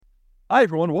Hi,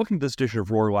 everyone. Welcome to this edition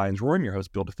of Roar Lions Roar. I'm your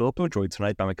host, Bill DeFilippo, joined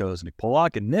tonight by my co-host, Nick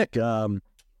Pollock. And Nick,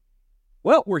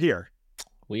 we're here.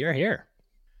 We are here.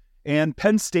 And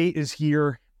Penn State is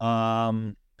here.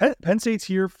 Penn State's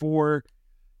here for,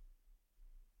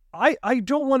 I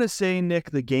don't want to say,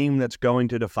 Nick, the game that's going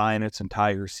to define its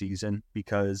entire season,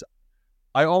 because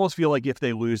I almost feel like if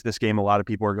they lose this game, a lot of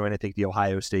people are going to think the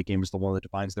Ohio State game is the one that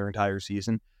defines their entire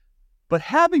season. But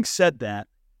having said that,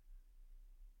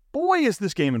 boy, is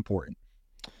this game important.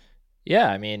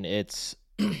 Yeah, I mean, it's,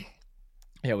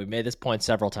 we made this point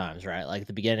several times, right? Like at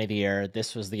the beginning of the year,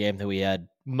 this was the game that we had,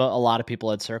 a lot of people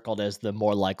had circled as the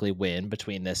more likely win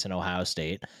between this and Ohio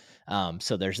State.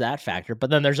 So there's that factor.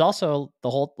 But then there's also the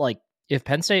whole, if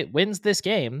Penn State wins this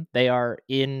game, they are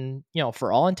in,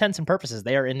 for all intents and purposes,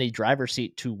 they are in the driver's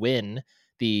seat to win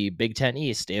the Big Ten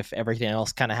East if everything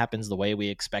else kind of happens the way we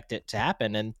expect it to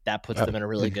happen. And that puts them in a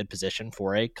really good position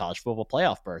for a college football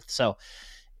playoff berth. So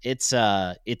it's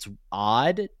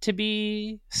odd to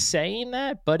be saying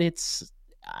that, but it's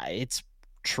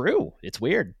true. It's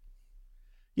weird.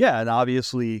 Yeah, and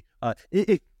obviously, a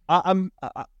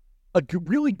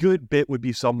really good bit would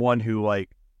be someone who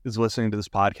is listening to this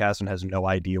podcast and has no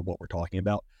idea what we're talking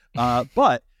about.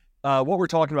 But what we're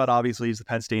talking about, obviously, is the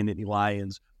Penn State and Nittany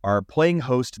Lions are playing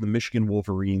host to the Michigan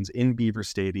Wolverines in Beaver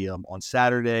Stadium on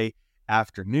Saturday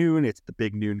afternoon. It's the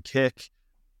big noon kick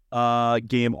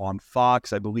game on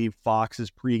Fox. I believe Fox's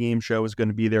pregame show is going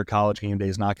to be there. College Game Day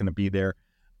is not going to be there,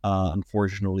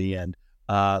 unfortunately. And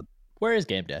where is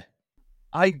Game Day?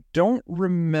 I don't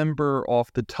remember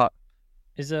off the top.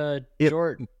 Is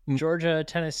Georgia,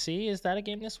 Tennessee? Is that a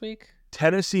game this week?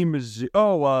 Tennessee, Missouri.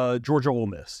 Georgia, Ole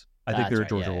Miss. I think they're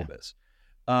Georgia, Ole Miss.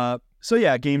 So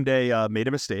yeah, Game Day made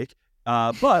a mistake,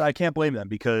 but I can't blame them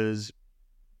because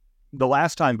the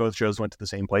last time both shows went to the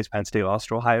same place, Penn State lost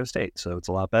to Ohio State, so it's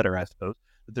a lot better, I suppose,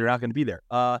 that they're not going to be there.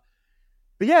 But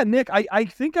yeah, Nick, I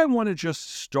think I want to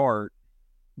just start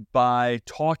by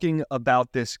talking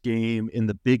about this game in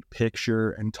the big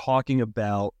picture and talking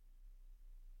about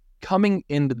coming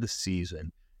into the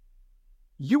season.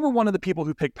 You were one of the people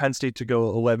who picked Penn State to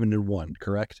go 11-1,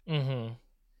 correct? Mm-hmm.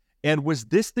 And was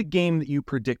this the game that you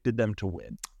predicted them to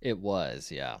win? It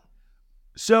was, yeah.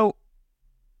 So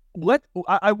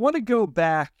I want to go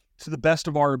back to the best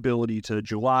of our ability to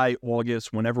July,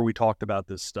 August, whenever we talked about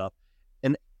this stuff,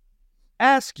 and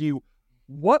ask you,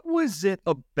 what was it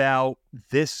about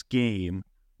this game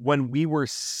when we were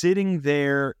sitting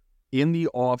there in the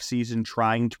offseason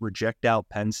trying to project out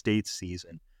Penn State's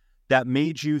season that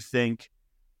made you think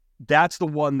that's the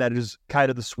one that is kind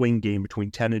of the swing game between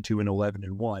 10-2 and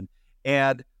 11-1?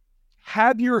 And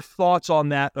have your thoughts on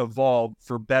that evolved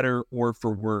for better or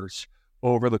for worse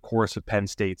over the course of Penn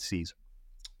State's season?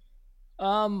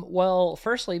 Well,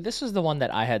 firstly, this is the one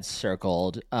that I had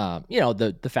circled.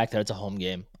 The fact that it's a home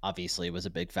game obviously was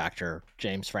a big factor.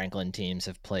 James Franklin teams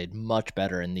have played much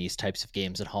better in these types of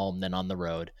games at home than on the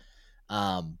road.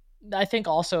 I think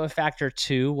also a factor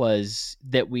too was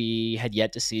that we had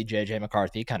yet to see JJ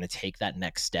McCarthy kind of take that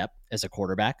next step as a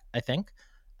quarterback, I think.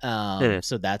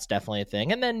 So that's definitely a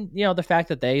thing. And then, the fact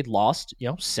that they lost,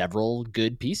 several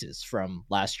good pieces from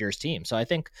last year's team. So I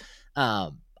think,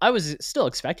 I was still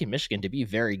expecting Michigan to be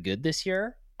very good this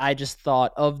year. I just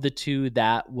thought of the two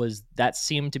that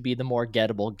seemed to be the more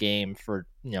gettable game for,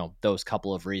 those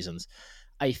couple of reasons.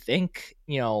 I think,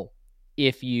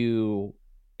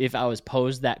 if I was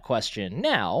posed that question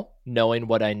now, knowing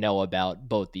what I know about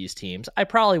both these teams, I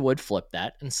probably would flip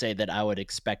that and say that I would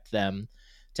expect them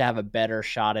to have a better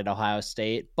shot at Ohio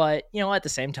State. But, at the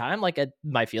same time,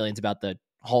 my feelings about the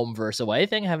home versus away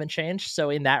thing haven't changed.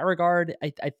 So in that regard,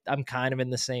 I'm kind of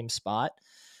in the same spot.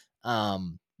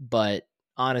 But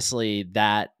honestly,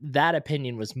 that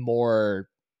opinion was more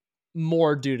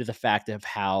due to the fact of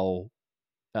how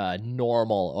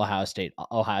normal Ohio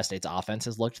State's offense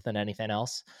has looked than anything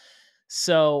else.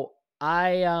 So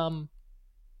I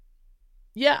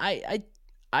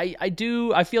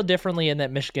feel differently in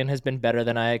that Michigan has been better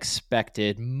than I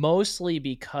expected, mostly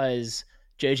because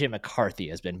JJ McCarthy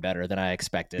has been better than I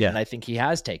expected. Yeah. And I think he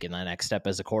has taken that next step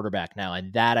as a quarterback now.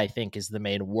 And that, I think, is the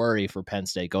main worry for Penn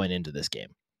State going into this game.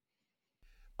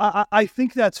 I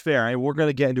think that's fair. We're going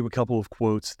to get into a couple of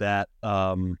quotes that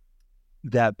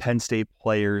that Penn State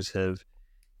players have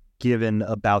given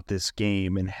about this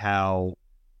game and how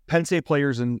Penn State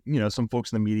players and, some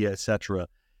folks in the media, et cetera,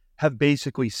 have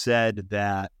basically said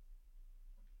that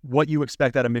what you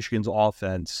expect out of Michigan's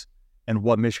offense and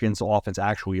what Michigan's offense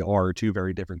actually are two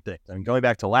very different things. Going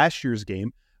back to last year's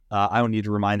game, I don't need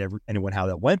to remind anyone how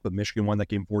that went, but Michigan won that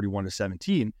game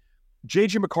 41-17.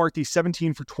 JJ McCarthy,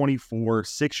 17 for 24,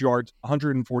 6 yards,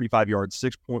 145 yards,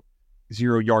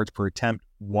 0 yards per attempt,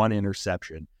 1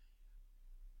 interception.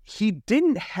 He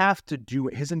didn't have to do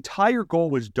it. His entire goal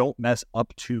was don't mess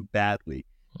up too badly.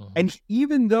 Mm-hmm. And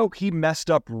even though he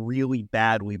messed up really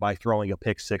badly by throwing a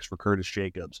pick 6 for Curtis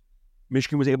Jacobs,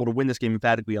 Michigan was able to win this game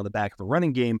emphatically on the back of a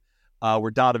running game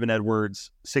where Donovan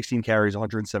Edwards, 16 carries,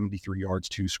 173 yards,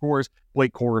 2 scores.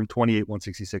 Blake Corum, 28,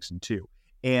 166, and 2.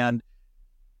 And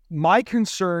my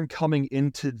concern coming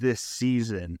into this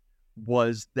season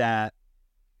was that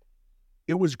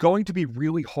it was going to be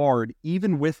really hard,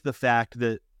 even with the fact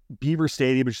that Beaver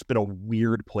Stadium has just been a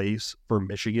weird place for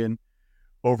Michigan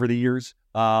over the years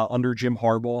under Jim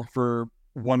Harbaugh for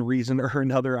one reason or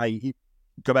another. I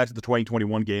go back to the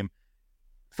 2021 game.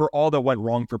 For all that went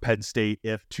wrong for Penn State,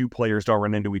 if 2 players don't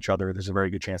run into each other, there's a very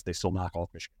good chance they still knock off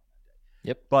Michigan.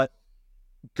 Yep. But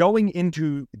going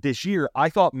into this year, I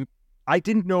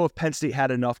didn't know if Penn State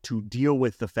had enough to deal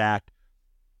with the fact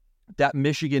that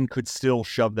Michigan could still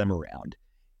shove them around.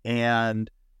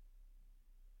 And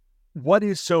what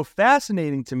is so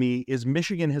fascinating to me is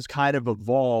Michigan has kind of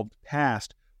evolved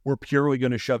past we're purely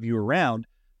going to shove you around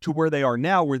to where they are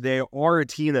now, where they are a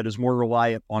team that is more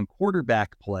reliant on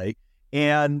quarterback play.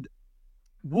 And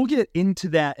we'll get into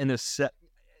that in a sec.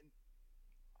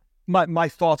 My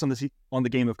thoughts on the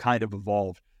game have kind of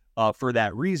evolved for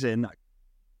that reason.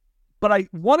 But I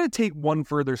want to take one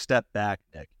further step back,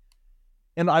 Nick.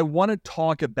 And I want to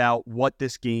talk about what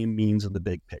this game means in the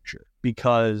big picture,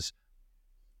 because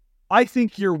I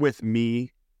think you're with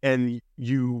me and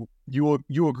you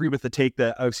agree with the take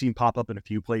that I've seen pop up in a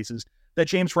few places that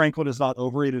James Franklin is not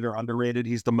overrated or underrated.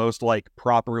 He's the most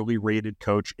properly rated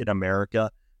coach in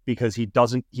America because he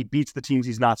beats the teams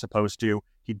he's not supposed to.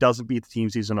 He doesn't beat the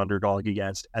teams he's an underdog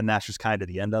against. And that's just kind of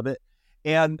the end of it.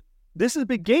 And this is a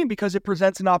big game because it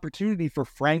presents an opportunity for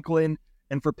Franklin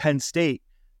and for Penn State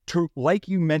to, like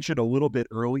you mentioned a little bit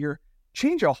earlier,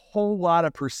 change a whole lot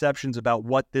of perceptions about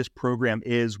what this program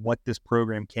is, what this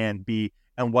program can be,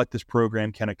 and what this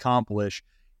program can accomplish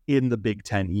in the Big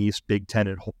Ten East, Big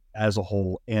Ten as a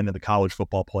whole, and in the college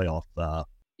football playoff.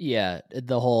 Yeah,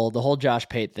 the whole Josh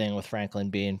Pate thing with Franklin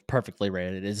being perfectly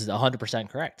rated is 100%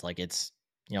 correct. It's,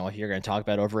 if you're going to talk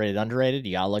about overrated, underrated,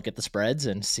 you got to look at the spreads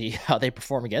and see how they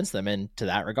perform against them. And to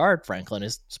that regard, Franklin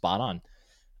is spot on.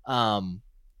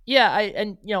 We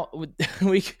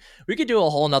could do a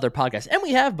whole nother podcast, and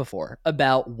we have before,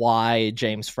 about why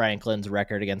James Franklin's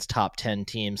record against top 10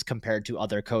 teams compared to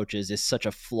other coaches is such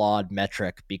a flawed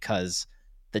metric, because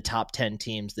the top 10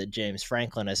 teams that James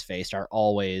Franklin has faced are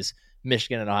always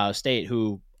Michigan and Ohio State,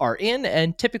 who are in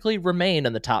and typically remain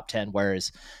in the top 10,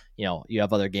 whereas you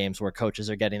have other games where coaches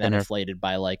are getting that inflated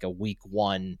by a week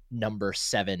 1 number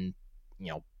 7,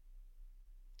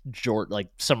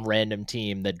 some random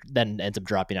team that then ends up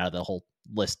dropping out of the whole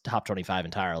list, top 25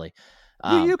 entirely.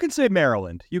 You could say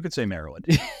Maryland.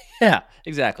 Yeah,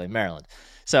 exactly. Maryland.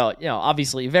 So,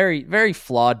 obviously very, very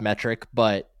flawed metric,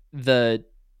 but the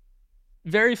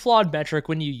very flawed metric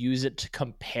when you use it to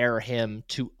compare him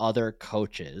to other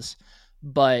coaches.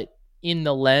 But in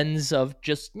the lens of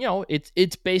just,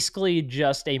 it's basically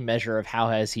just a measure of how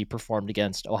has he performed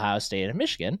against Ohio State and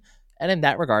Michigan. And in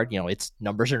that regard, it's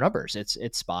numbers are numbers.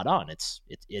 It's spot on. It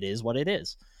is what it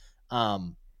is.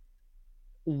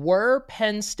 Were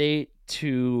Penn State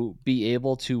to be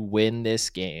able to win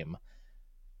this game,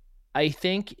 I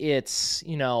think it's,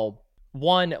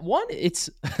 one, it's,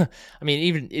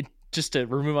 just to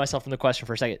remove myself from the question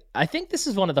for a second, I think this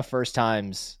is one of the first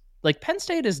times, Penn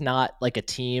State is not a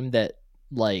team that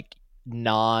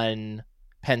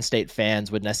non-Penn State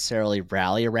fans would necessarily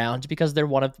rally around, because they're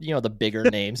one of, the bigger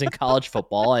names in college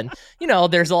football. And,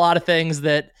 there's a lot of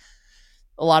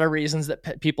reasons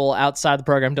that people outside the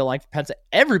program don't like Penn State.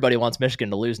 Everybody wants Michigan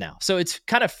to lose now. So it's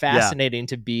kind of fascinating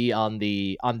to be on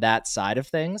that side of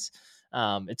things.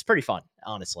 It's pretty fun,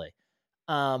 honestly.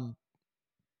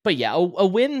 But yeah, a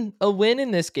win in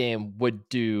this game would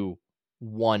do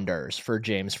wonders for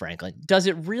James Franklin. Does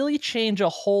it really change a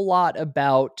whole lot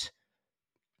about,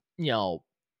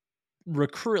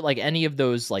 recruit, any of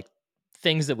those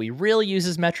things that we really use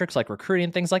as metrics, like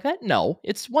recruiting, things like that? No,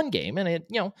 it's one game, and it,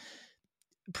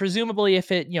 presumably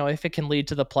if it can lead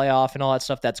to the playoff and all that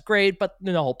stuff, that's great. But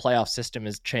the whole playoff system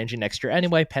is changing next year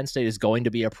anyway. Penn State is going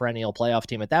to be a perennial playoff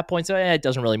team at that point, so it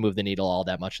doesn't really move the needle all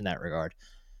that much in that regard.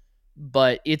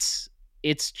 But it's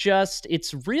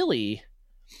really,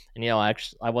 and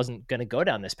actually I wasn't going to go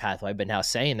down this pathway, but now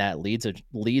saying that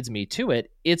leads me to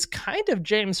it. It's kind of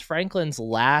James Franklin's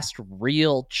last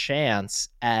real chance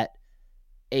at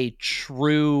a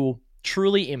truly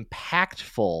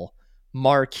impactful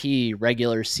marquee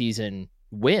regular season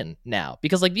win now,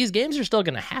 because like these games are still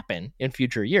going to happen in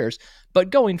future years, but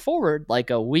going forward, like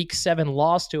a week 7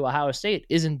 loss to Ohio State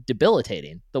isn't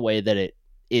debilitating the way that it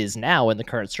is now in the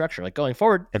current structure. Like going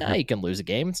forward, you can lose a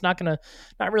game. It's not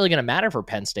really going to matter for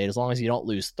Penn State as long as you don't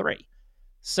lose 3.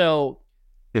 So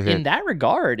in that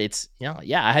regard, it's,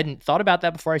 I hadn't thought about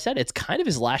that before I said it's kind of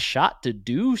his last shot to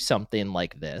do something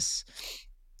like this.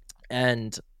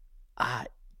 And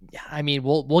I mean,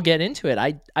 we'll get into it.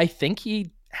 I think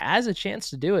he has a chance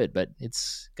to do it, but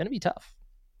it's going to be tough.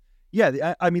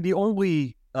 Yeah, I mean, the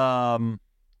only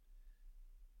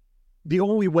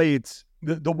way it's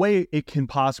the way it can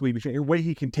possibly be, the way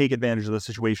he can take advantage of the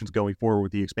situations going forward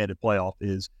with the expanded playoff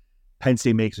is Penn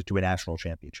State makes it to a national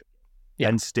championship. Yeah.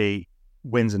 Penn State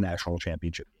wins a national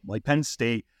championship. Like Penn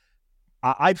State,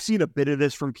 I've seen a bit of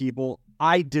this from people.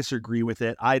 I disagree with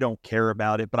it. I don't care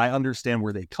about it, but I understand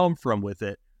where they come from with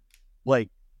it. Like,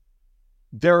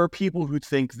 there are people who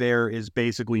think there is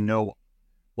basically no,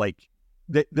 like,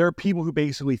 there are people who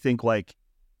basically think, like,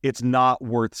 it's not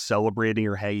worth celebrating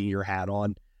or hanging your hat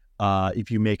on if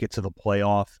you make it to the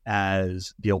playoff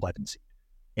as the 11th seed.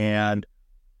 And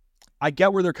I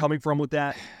get where they're coming from with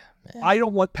that. Man. I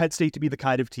don't want Penn State to be the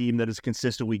kind of team that is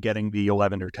consistently getting the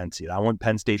 11 or 10 seed. I want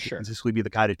Penn State to consistently be the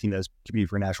kind of team that is competing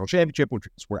for a national championship, which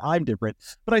is where I'm different.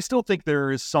 But I still think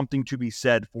there is something to be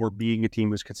said for being a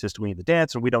team who's consistently in the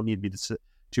dance, and we don't need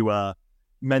to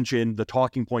mention the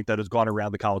talking point that has gone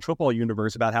around the college football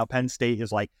universe about how Penn State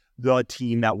is like the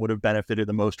team that would have benefited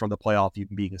the most from the playoff,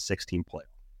 even being a 16 playoff.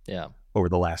 Yeah. Over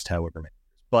the last however many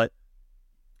years. But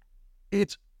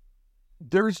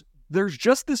there's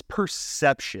just this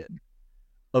perception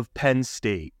of Penn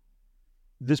State,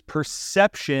 this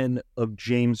perception of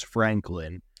James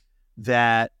Franklin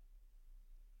that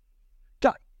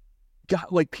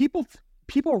like people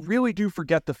really do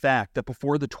forget the fact that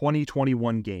before the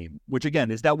 2021 game, which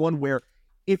again is that one where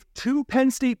if 2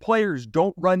 Penn State players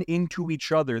don't run into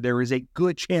each other, there is a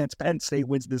good chance Penn State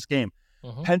wins this game.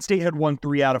 Mm-hmm. Penn State had won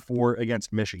 3 out of 4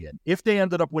 against Michigan. If they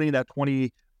ended up winning that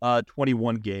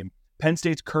 2021 game, Penn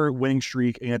State's current winning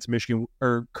streak against Michigan,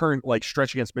 or current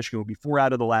stretch against Michigan, would be 4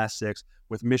 out of the last 6,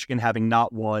 with Michigan having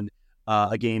not won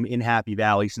a game in Happy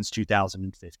Valley since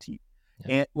 2015.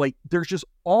 Yeah. And there's just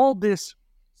all this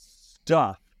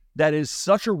stuff that is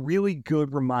such a really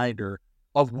good reminder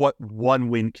of what one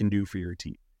win can do for your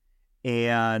team.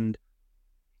 And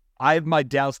I have my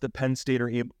doubts that Penn State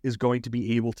is going to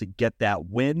be able to get that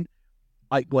win.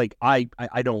 I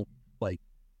don't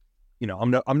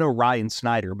I'm no Ryan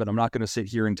Snyder, but I'm not going to sit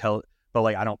here and tell. But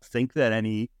I don't think that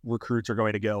any recruits are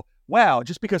going to go, wow,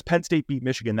 just because Penn State beat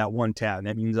Michigan that one time,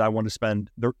 that means I want to spend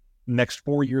the next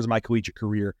 4 years of my collegiate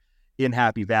career in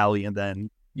Happy Valley, and then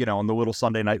on the little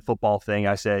Sunday night football thing,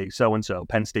 I say so and so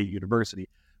Penn State University.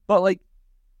 But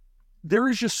there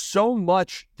is just so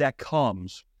much that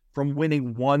comes from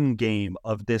winning one game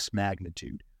of this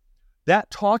magnitude. That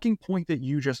talking point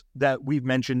that we've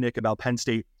mentioned, Nick, about Penn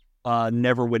State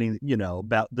never winning,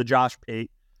 about the Josh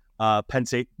Pate, Penn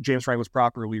State, James Franklin was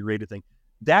properly rated thing,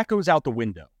 that goes out the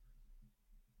window.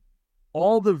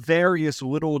 All the various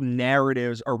little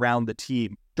narratives around the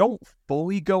team don't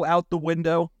fully go out the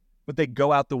window, but they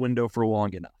go out the window for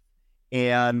long enough.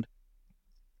 And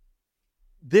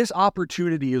this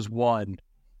opportunity is one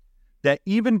that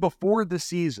even before the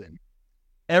season,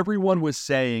 everyone was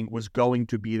saying was going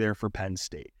to be there for Penn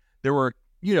State. There were,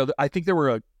 I think there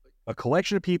were a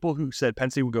collection of people who said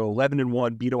Penn State would go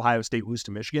 11-1, beat Ohio State, lose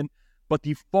to Michigan. But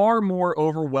the far more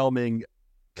overwhelming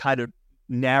kind of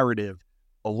narrative,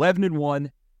 11-1,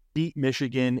 beat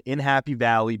Michigan in Happy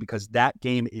Valley because that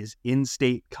game is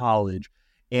in-state college,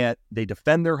 and they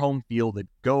defend their home field, they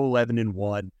go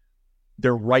 11-1.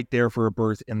 They're right there for a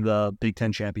berth in the Big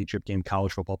Ten championship game,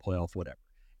 college football playoff, whatever.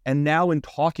 And now in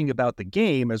talking about the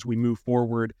game as we move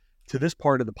forward to this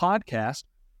part of the podcast,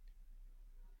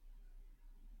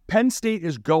 Penn State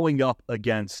is going up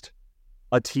against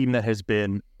a team that has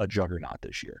been a juggernaut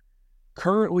this year.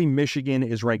 Currently, Michigan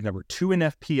is ranked number 2 in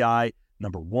FPI,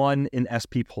 number 1 in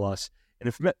SP+,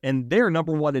 and they're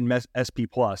number 1 in SP+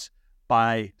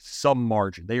 by some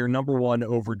margin. They are number 1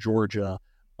 over Georgia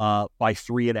by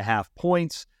 3.5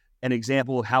 points. An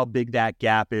example of how big that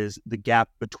gap is, the gap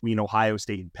between Ohio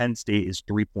State and Penn State is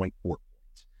 3.4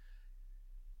 points.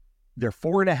 They're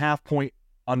 4.5 point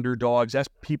underdogs.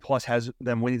 SP Plus has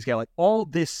them winning this game. All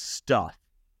this stuff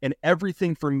and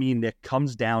everything for me, Nick,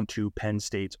 comes down to Penn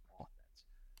State's offense.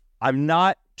 I'm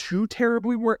not too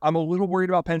terribly worried. I'm a little worried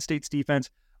about Penn State's defense.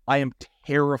 I am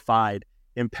terrified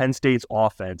in Penn State's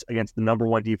offense against the number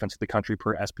 1 defense in the country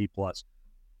per SP Plus.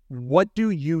 What do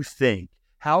you think?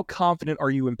 How confident are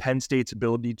you in Penn State's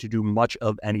ability to do much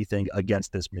of anything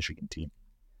against this Michigan team?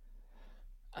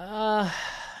 Uh,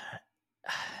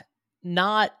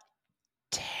 not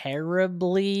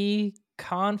terribly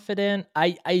confident.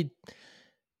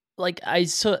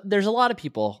 So there's a lot of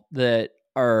people that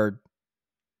are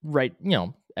right,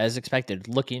 as expected,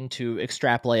 looking to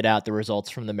extrapolate out the results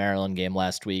from the Maryland game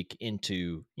last week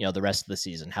into, the rest of the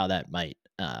season, how that might,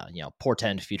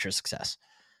 portend future success.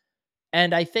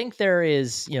 And I think there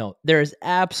is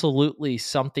absolutely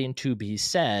something to be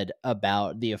said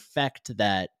about the effect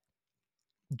that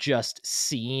just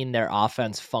seeing their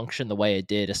offense function the way it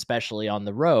did, especially on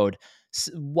the road,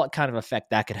 what kind of effect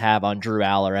that could have on Drew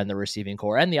Aller and the receiving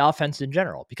core and the offense in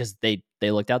general, because they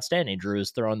looked outstanding. Drew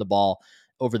was throwing the ball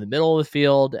over the middle of the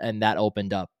field, and that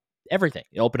opened up everything.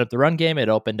 It opened up the run game. It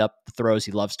opened up the throws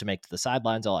he loves to make to the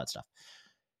sidelines, all that stuff.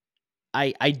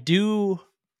 I do.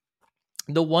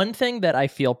 The one thing that I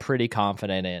feel pretty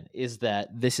confident in is that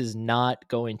this is not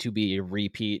going to be a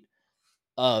repeat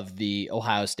of the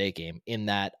Ohio State game, in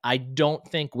that I don't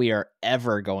think we are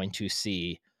ever going to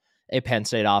see a Penn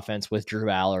State offense with Drew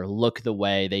Aller look the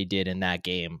way they did in that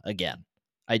game again.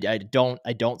 I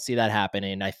don't see that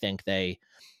happening. I think they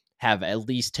have at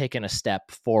least taken a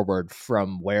step forward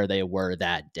from where they were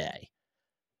that day.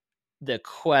 The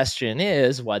question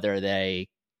is whether they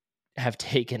have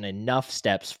taken enough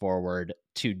steps forward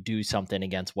to do something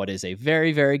against what is a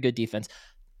very, very good defense.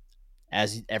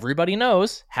 As everybody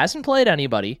knows, hasn't played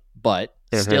anybody, but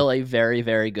still a very,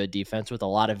 very good defense with a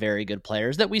lot of very good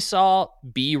players that we saw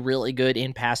be really good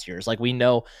in past years. Like, we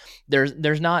know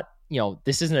there's not,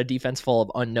 this isn't a defense full of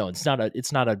unknowns.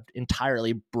 It's not an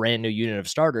entirely brand new unit of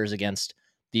starters against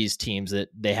these teams that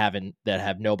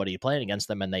have nobody playing against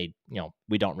them, and they,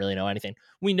 we don't really know anything.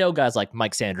 We know guys like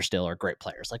Mike Sanders still are great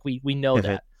players. Like, we know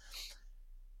that.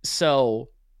 So,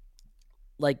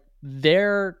 like,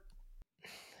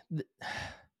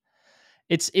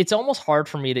 it's almost hard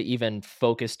for me to even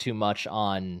focus too much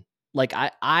on, like,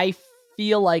 I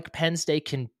feel like Penn State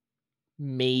can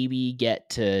maybe get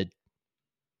to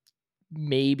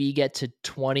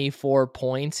 24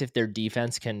 points if their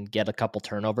defense can get a couple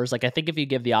turnovers. Like, I think if you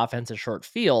give the offense a short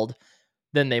field,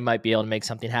 then they might be able to make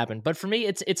something happen. But for me,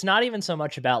 it's not even so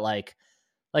much about like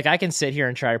I can sit here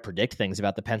and try to predict things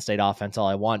about the Penn State offense all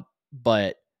I want,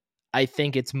 but I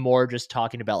think it's more just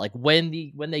talking about, like, when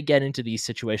they get into these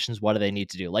situations, what do they need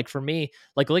to do? Like, for me,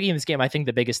 like, looking at this game, I think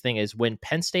the biggest thing is when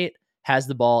Penn State has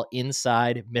the ball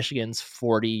inside Michigan's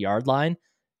 40-yard line,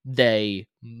 they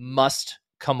must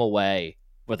come away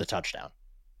with a touchdown,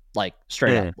 like,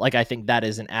 straight up. Like, I think that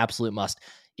is an absolute must.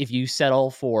 If you settle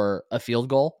for a field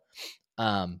goal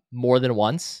more than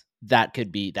once, that could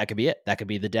be it. That could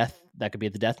be the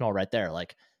death knell right there.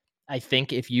 Like, I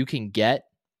think if you can get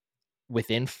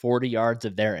within 40 yards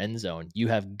of their end zone, you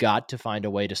have got to find a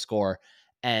way to score.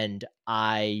 And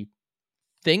I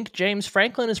think James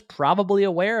Franklin is probably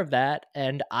aware of that.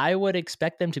 And I would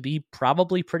expect them to be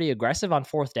probably pretty aggressive on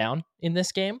fourth down in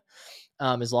this game,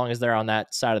 as long as they're on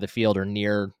that side of the field or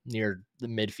near the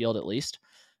midfield at least.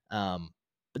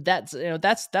 But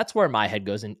that's where my head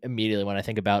goes in immediately when I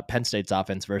think about Penn State's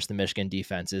offense versus the Michigan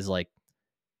defense. Is like,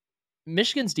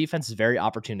 Michigan's defense is very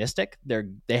opportunistic.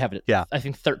 They have, I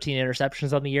think, 13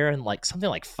 interceptions on the year and like something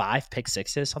like 5 pick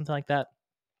sixes, something like that.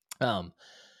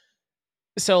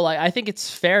 So, like, I think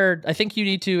it's fair. I think you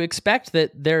need to expect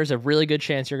that there's a really good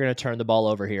chance you're going to turn the ball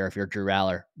over here if you're Drew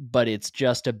Aller, but it's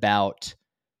just about,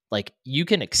 like, you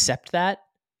can accept that.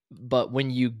 But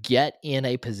when you get in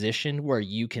a position where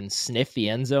you can sniff the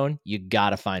end zone, you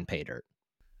got to find pay dirt.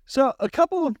 So a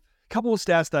couple of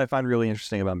stats that I find really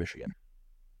interesting about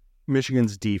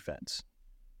Michigan's defense.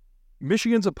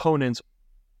 Michigan's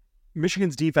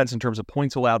defense in terms of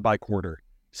points allowed by quarter: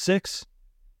 sixth,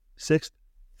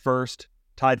 first,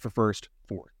 tied for first,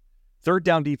 fourth. Third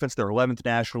down defense, they're 11th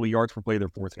nationally. Yards per play, they're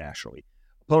 4th nationally.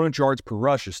 Opponent yards per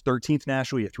rush is 13th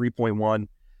nationally at 3.1.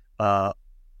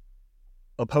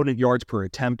 Opponent yards per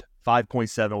attempt,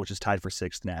 5.7, which is tied for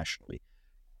 6th nationally.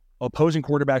 Opposing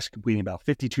quarterbacks completing about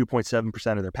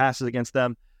 52.7% of their passes against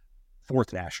them,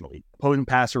 4th nationally. Opposing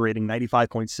passer rating,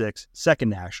 95.6, 2nd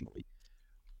nationally.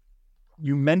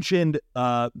 You mentioned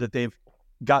that they've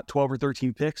got 12 or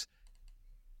 13 picks.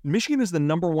 Michigan is the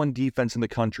number 1 defense in the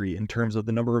country in terms of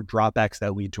the number of dropbacks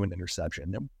that lead to an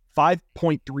interception.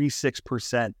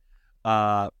 5.36%.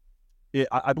 I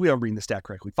believe I'm reading the stat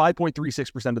correctly.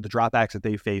 5.36% of the dropbacks that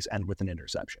they face end with an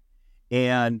interception.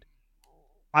 And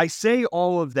I say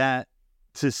all of that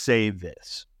to say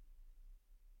this.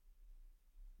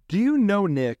 Do you know,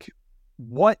 Nick,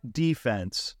 what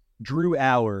defense Drew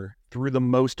Aller threw the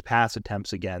most pass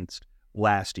attempts against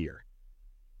last year?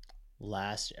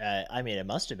 It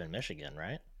must have been Michigan,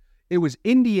 right? It was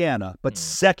Indiana, but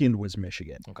second was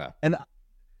Michigan. Okay. And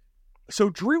So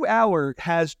Drew Aller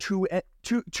has to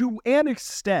an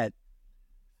extent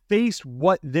faced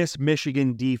what this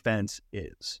Michigan defense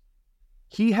is.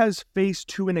 He has faced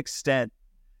to an extent,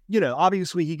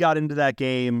 obviously he got into that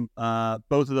game.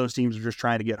 Both of those teams were just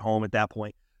trying to get home at that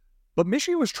point. But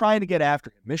Michigan was trying to get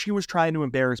after him. Michigan was trying to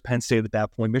embarrass Penn State at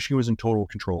that point. Michigan was in total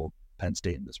control of Penn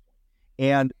State at this point.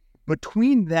 And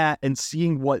between that and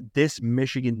seeing what this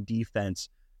Michigan defense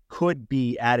could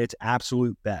be at its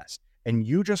absolute best, and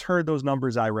you just heard those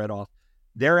numbers I read off,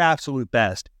 their absolute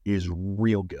best is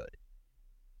real good.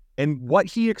 And what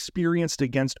he experienced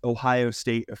against Ohio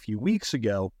State a few weeks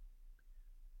ago,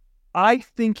 I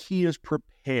think he is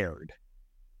prepared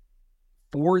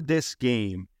for this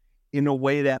game in a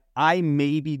way that I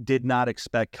maybe did not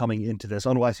expect coming into this,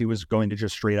 unless he was going to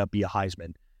just straight up be a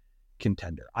Heisman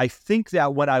contender. I think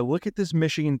that when I look at this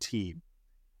Michigan team,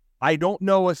 I don't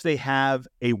know if they have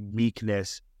a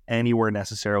weakness anywhere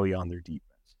necessarily on their defense.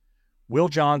 Will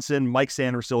Johnson, Mike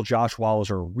Sandersill, Josh Wallace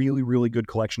are a really, really good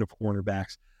collection of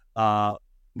cornerbacks.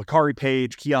 Makari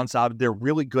Page, Keon Saab, they're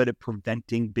really good at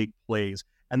preventing big plays.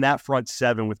 And that front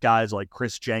seven with guys like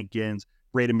Chris Jenkins,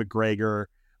 Braden McGregor,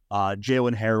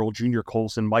 Jalen Harrell, Junior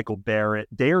Colson, Michael Barrett,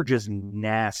 they are just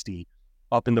nasty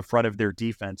up in the front of their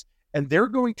defense. And they're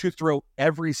going to throw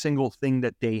every single thing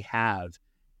that they have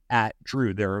at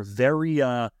Drew. They're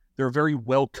a very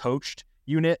well coached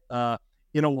unit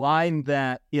in a line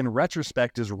that, in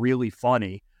retrospect, is really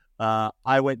funny.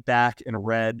 I went back and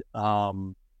read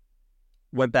MGO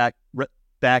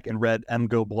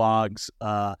Blog's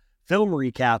film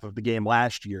recap of the game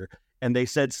last year, and they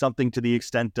said something to the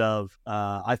extent of,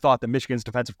 I thought that Michigan's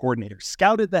defensive coordinator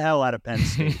scouted the hell out of Penn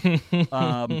State.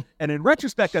 And in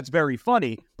retrospect, that's very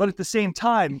funny. But at the same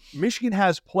time, Michigan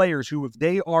has players who, if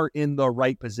they are in the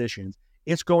right positions,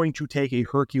 it's going to take a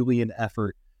Herculean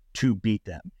effort to beat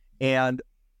them. And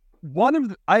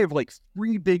I have like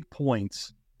 3 big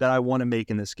points that I want to make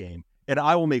in this game, and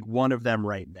I will make one of them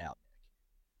right now.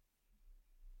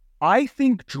 I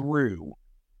think Drew,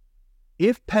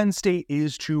 if Penn State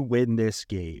is to win this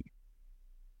game,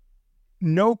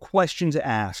 no questions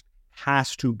asked,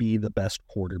 has to be the best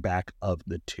quarterback of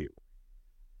the two.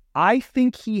 I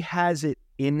think he has it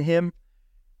in him.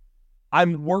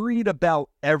 I'm worried about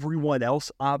everyone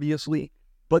else, obviously,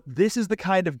 but this is the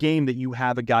kind of game that you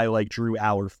have a guy like Drew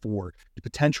Aller for, to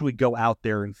potentially go out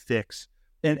there and fix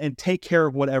and take care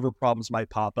of whatever problems might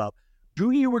pop up.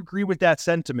 Do you agree with that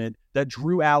sentiment that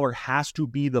Drew Aller has to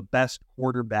be the best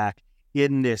quarterback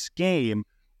in this game?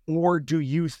 Or do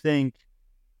you think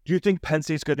Penn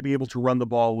State's going to be able to run the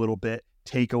ball a little bit,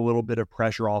 take a little bit of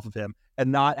pressure off of him,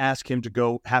 and not ask him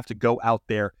to have to go out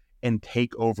there and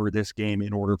take over this game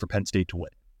in order for Penn State to win?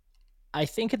 I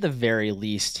think at the very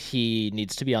least, he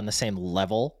needs to be on the same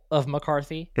level of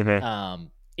McCarthy. Mm-hmm.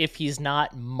 If he's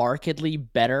not markedly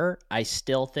better, I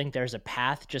still think there's a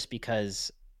path, just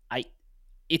because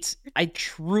I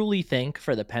truly think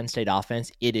for the Penn State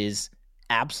offense, it is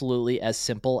absolutely as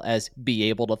simple as be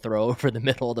able to throw over the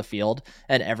middle of the field,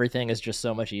 and everything is just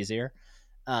so much easier.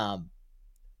 I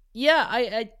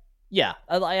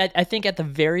think at the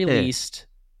very least,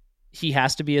 he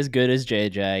has to be as good as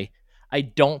JJ. I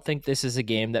don't think this is a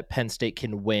game that Penn State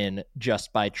can win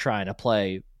just by trying to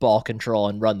play ball control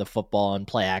and run the football and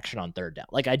play action on third down.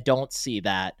 Like, I don't see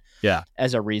that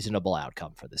as a reasonable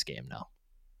outcome for this game, no.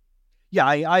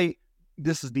 Yeah,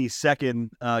 this is the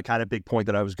second kind of big point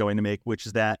that I was going to make, which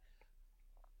is that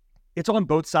it's on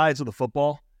both sides of the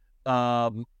football.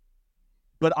 But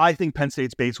I think Penn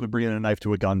State's basically bringing a knife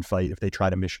to a gunfight if they try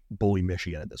to bully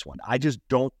Michigan at this one. I just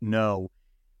don't know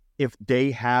if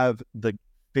they have the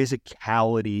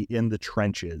physicality in the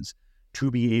trenches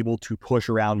to be able to push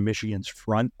around Michigan's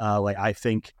front. I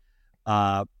think,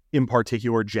 in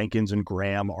particular, Jenkins and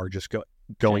Graham are just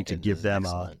going to give them.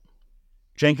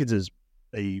 Jenkins is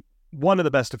one of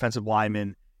the best defensive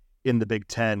linemen in the Big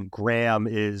Ten. Graham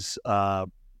is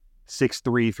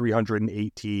 6'3",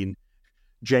 318.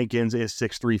 Jenkins is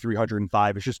 6'3",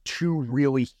 305. It's just 2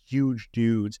 really huge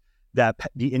dudes that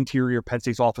the interior Penn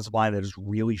State's offensive line that has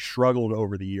really struggled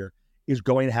over the year is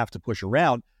going to have to push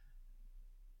around.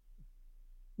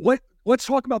 Let's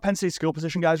talk about Penn State's skill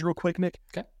position guys real quick, Nick.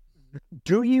 Okay.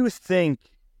 Do you think,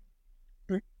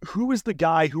 who are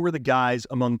the guys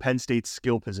among Penn State's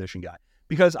skill position guy?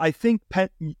 Because I think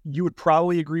you would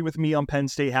probably agree with me on Penn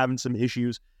State having some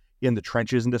issues in the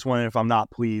trenches in this one. And if I'm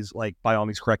not, please, by all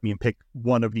means, correct me and pick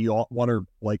one or the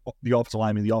offensive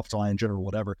lineman, the offensive line in general,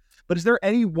 whatever. But is there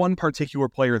any one particular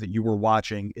player that you were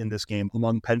watching in this game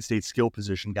among Penn State's skill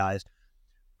position guys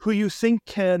who you think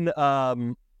can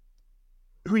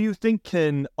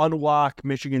unlock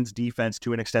Michigan's defense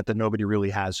to an extent that nobody really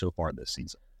has so far this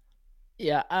season?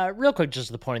 Yeah, real quick, just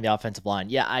to the point of the offensive line.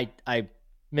 Yeah,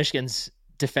 Michigan's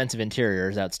defensive interior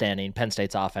is outstanding. Penn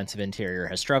State's offensive interior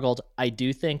has struggled. I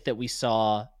do think that we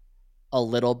saw a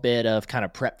little bit of kind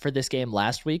of prep for this game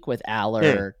last week with Yeah.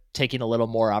 Aller taking a little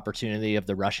more opportunity of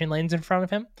the rushing lanes in front of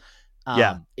him.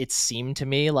 Yeah. It seemed to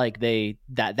me like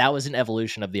that was an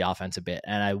evolution of the offense a bit,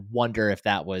 and I wonder if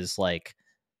that was like,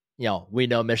 we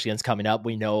know Michigan's coming up.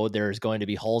 We know there's going to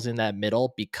be holes in that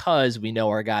middle because we know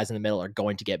our guys in the middle are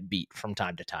going to get beat from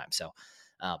time to time. So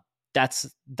uh, that's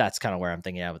kind of where I'm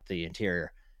thinking at with the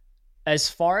interior.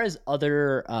 As far as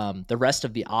the rest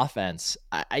of the offense,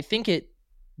 I think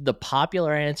the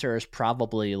popular answer is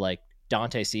probably like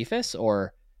Dante Cephas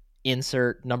or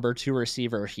insert number 2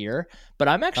 receiver here. But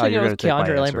I'm Oh, actually you're going going with to take my Keandre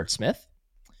answer. Lambert Smith.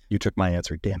 You took my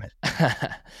answer. Damn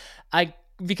it.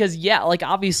 Because like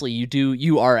obviously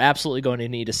you are absolutely going to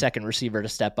need a second receiver to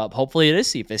step up. Hopefully it is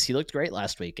Cephas. He looked great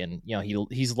last week, and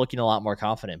he's looking a lot more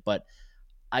confident. But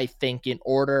I think in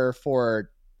order for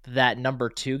that number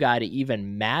 2 guy to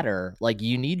even matter, like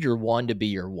you need your one to be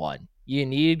your one. You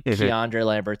need Keandre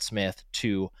Lambert Smith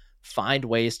to find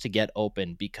ways to get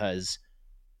open because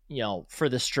for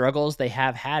the struggles they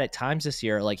have had at times this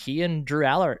year, like he and Drew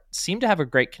Aller seem to have a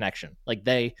great connection. Like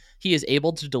he is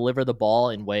able to deliver the ball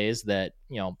in ways that,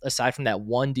 aside from that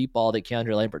one deep ball that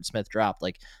Keandre Lambert Smith dropped,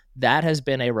 like that has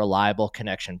been a reliable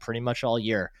connection pretty much all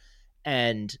year.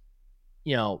 And,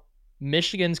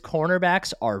 Michigan's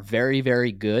cornerbacks are very,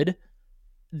 very good.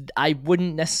 I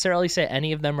wouldn't necessarily say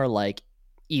any of them are like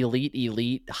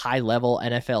elite, high level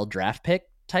NFL draft pick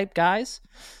type guys.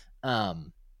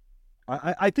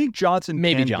 I think Johnson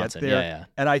Maybe can Johnson, get there, yeah.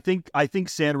 and I think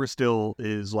Sanders still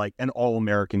is like an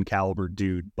All-American caliber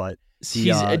dude, but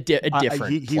he's a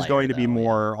different. He's going to be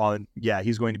more on. Yeah,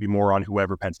 he's going to be more on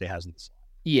whoever Penn State has in this.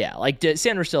 Yeah, like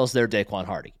Sanders still is their Daquan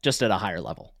Hardy, just at a higher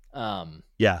level.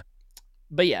 Yeah,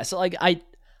 but yeah, so like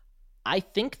I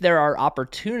think there are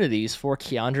opportunities for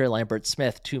Keandre Lambert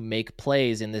Smith to make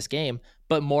plays in this game,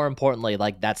 but more importantly,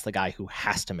 like that's the guy who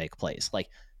has to make plays. Like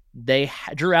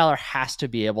Drew Aller has to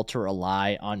be able to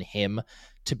rely on him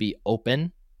to be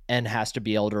open and has to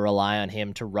be able to rely on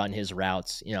him to run his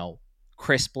routes,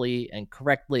 crisply and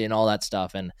correctly and all that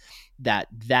stuff. And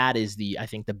that is I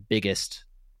think the biggest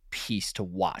piece to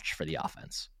watch for the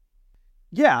offense.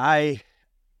 Yeah,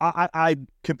 I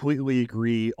completely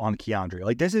agree on Keandre.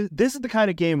 Like this is the kind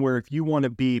of game where if you want to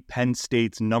be Penn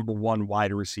State's number 1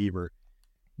 wide receiver,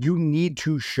 you need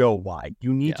to show why.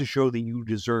 You need to show that you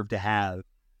deserve to have,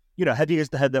 heavy is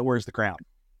the head that wears the crown.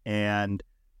 And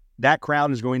that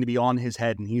crown is going to be on his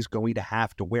head and he's going to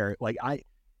have to wear it. Like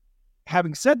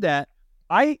having said that,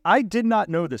 I did not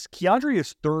know this. Keandre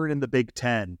is 3rd in the Big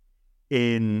Ten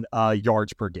in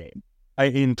yards per game,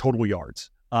 in total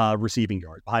yards, receiving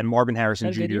yards, behind Marvin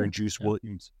Harrison Jr. and Juice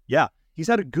Williams. Yeah, he's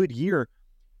had a good year.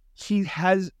 He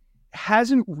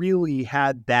hasn't really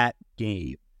had that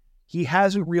game. He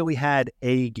hasn't really had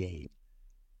a game.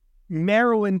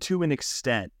 Maryland to an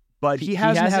extent, but he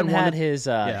hasn't had his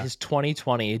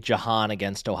 2020 Jahan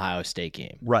against Ohio State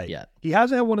game yet. He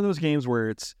hasn't had one of those games where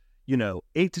it's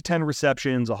 8 to 10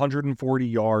 receptions, 140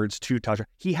 yards, 2 touchdowns.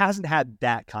 He hasn't had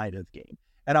that kind of game,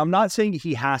 and I'm not saying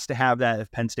he has to have that if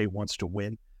Penn State wants to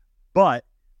win, but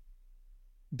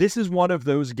this is one of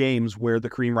those games where the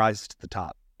cream rises to the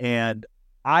top, and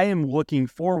I am looking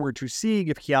forward to seeing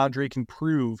if Keandre can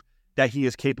prove that he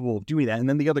is capable of doing that. And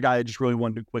then the other guy I just really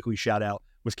wanted to quickly shout out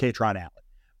was Kaytron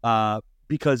Allen.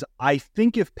 Because I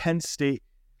think if Penn State,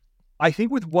 I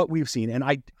think with what we've seen, and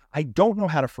I don't know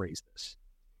how to phrase this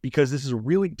because this is a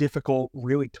really difficult,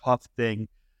 really tough thing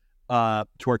to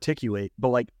articulate, but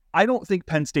like, I don't think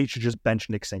Penn State should just bench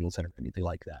Nick Singleton or anything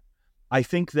like that. I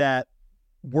think that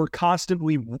we're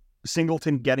constantly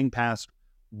Singleton getting past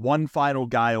one final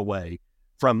guy away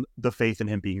from the faith in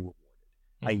him being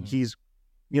rewarded. He's,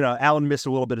 Allen missed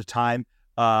a little bit of time,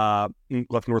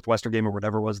 left Northwestern game or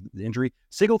whatever it was, the injury.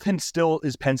 Singleton still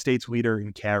is Penn State's leader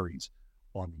in carries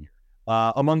on the year.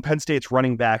 Among Penn State's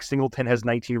running backs, Singleton has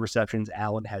 19 receptions,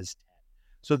 Allen has 10.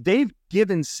 So they've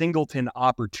given Singleton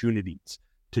opportunities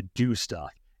to do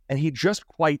stuff, and he just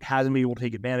quite hasn't been able to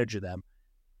take advantage of them.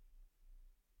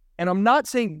 And I'm not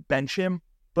saying bench him,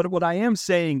 but what I am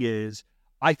saying is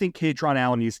I think Kaytron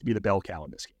Allen needs to be the bell cow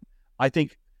in this game. I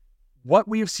think what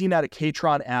we have seen out of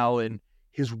Kaytron Allen,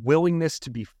 his willingness to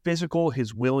be physical,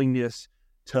 his willingness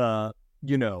to,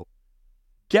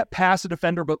 get past a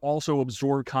defender, but also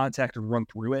absorb contact and run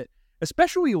through it,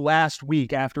 especially last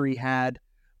week after he had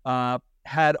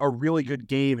a really good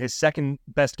game, his second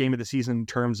best game of the season in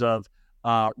terms of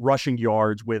rushing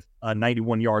yards with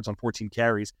 91 yards on 14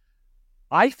 carries.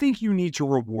 I think you need to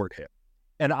reward him.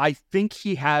 And I think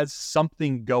he has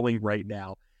something going right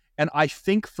now. And I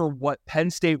think for what Penn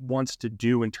State wants to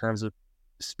do in terms of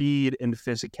speed and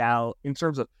in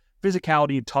terms of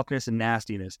physicality and toughness and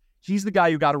nastiness, he's the guy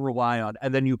you got to rely on.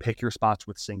 And then you pick your spots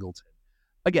with Singleton.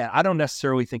 Again, I don't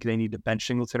necessarily think they need to bench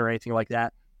Singleton or anything like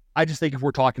that. I just think if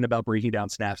we're talking about breaking down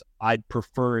snaps, I'd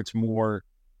prefer it's more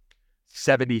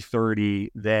 70-30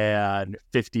 than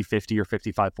 50-50 or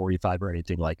 55-45 or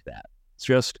anything like that. It's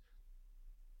just,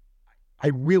 I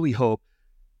really hope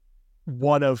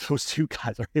one of those two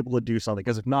guys are able to do something,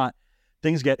 because if not,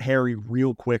 things get hairy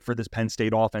real quick for this Penn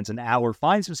State offense. And Aller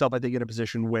finds himself, I think, in a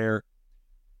position where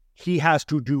he has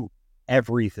to do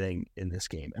everything in this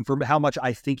game. And for how much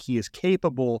I think he is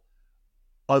capable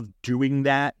of doing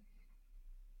that,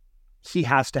 he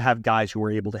has to have guys who are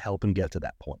able to help him get to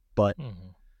that point. But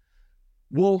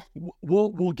we'll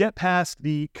get past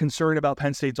the concern about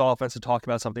Penn State's offense and talk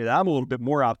about something that I'm a little bit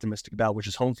more optimistic about, which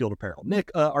is home field apparel. Nick,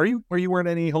 are you wearing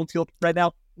any home field right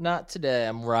now? Not today.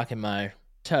 I'm rocking my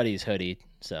Tutties hoodie,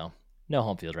 so no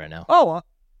home field right now. Oh,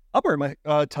 I'm wearing my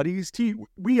Tutties tee.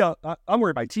 I'm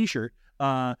wearing my T-shirt.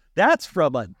 That's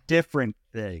from a different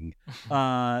thing.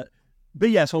 But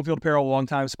yes, home field apparel,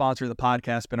 longtime sponsor of the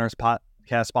podcast, been our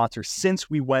podcast sponsor since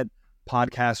we went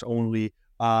podcast only.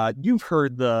 You've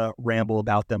heard the ramble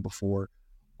about them before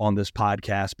on this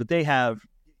podcast, but they have,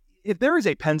 if there is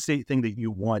a Penn State thing that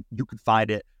you want, you can find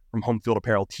it from home field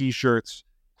apparel: t-shirts,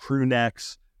 crew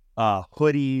necks,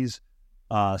 hoodies,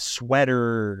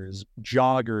 sweaters,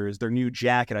 joggers, their new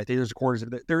jacket. I think there's quarters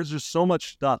of it. There's just so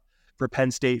much stuff for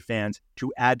Penn State fans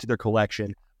to add to their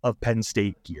collection of Penn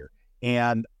State gear.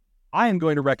 And I am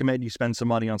going to recommend you spend some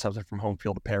money on something from home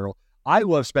field apparel. I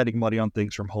love spending money on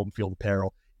things from home field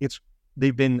apparel.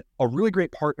 They've been a really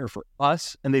great partner for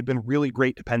us, and they've been really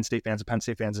great to Penn State fans. And Penn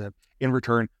State fans have, in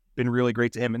return, been really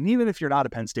great to him. And even if you're not a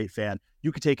Penn State fan,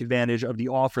 you could take advantage of the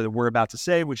offer that we're about to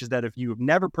say, which is that if you have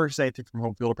never purchased anything from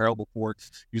home field apparel before,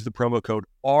 use the promo code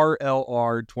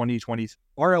RLR2020,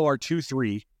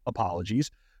 RLR23, apologies,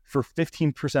 for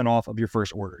 15% off of your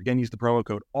first order. Again, use the promo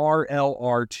code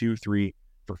RLR23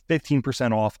 for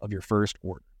 15% off of your first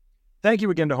order. Thank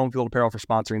you again to Home Field Apparel for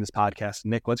sponsoring this podcast.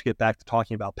 Nick, let's get back to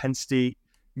talking about Penn State,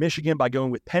 Michigan, by going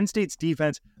with Penn State's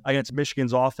defense against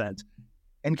Michigan's offense.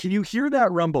 And can you hear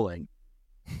that rumbling,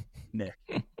 Nick?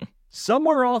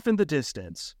 Somewhere off in the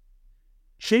distance,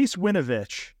 Chase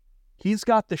Winovich, he's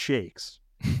got the shakes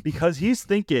because he's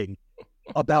thinking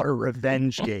about a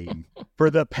revenge game for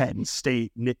the Penn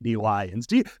State Nittany Lions.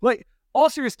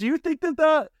 All serious, do you think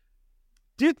that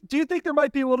Do you think there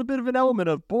might be a little bit of an element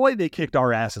of, boy, they kicked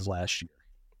our asses last year?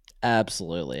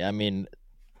 Absolutely. I mean,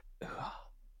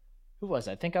 who was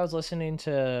I? I think I was listening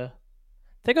to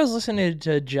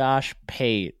Josh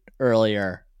Pate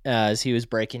earlier as he was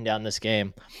breaking down this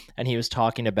game, and he was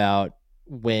talking about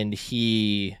when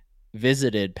he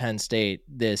visited Penn State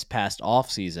this past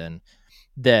offseason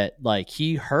that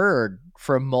he heard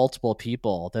from multiple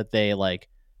people that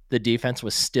the defense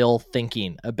was still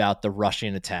thinking about the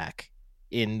rushing attack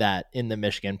in the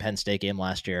Michigan Penn State game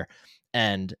last year,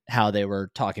 and how they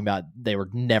were talking about they were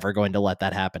never going to let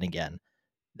that happen again.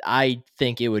 I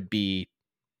think it would be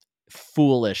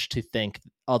foolish to think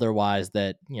otherwise,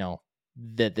 that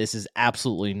that this is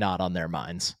absolutely not on their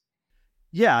minds.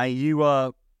 Yeah,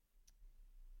 it's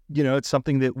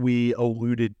something that we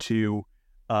alluded to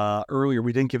earlier.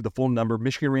 We didn't give the full number.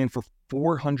 Michigan ran for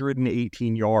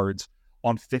 418 yards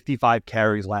on 55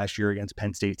 carries last year against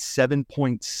Penn State,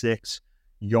 7.6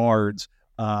 yards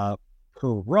per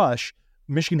rush.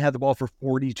 Michigan had the ball for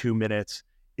 42 minutes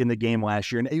in the game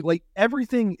last year. And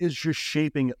everything is just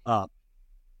shaping up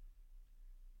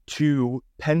to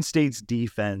Penn State's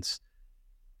defense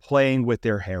playing with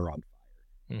their hair on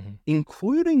fire,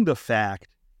 including the fact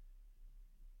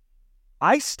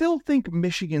I still think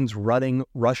Michigan's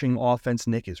rushing offense,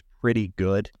 Nick, is pretty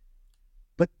good,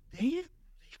 but they've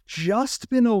just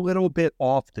been a little bit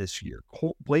off this year.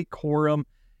 Blake Corum,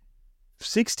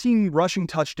 16 rushing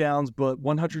touchdowns, but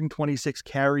 126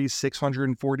 carries,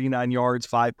 649 yards,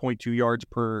 5.2 yards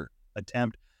per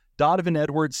attempt. Donovan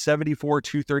Edwards, 74,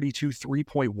 232,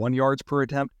 3.1 yards per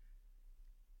attempt.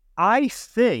 I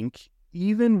think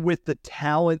even with the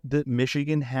talent that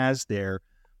Michigan has there,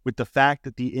 with the fact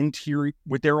that the interior,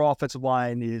 with their offensive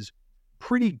line is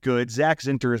pretty good. Zach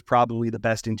Zinter is probably the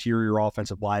best interior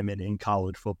offensive lineman in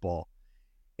college football.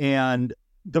 And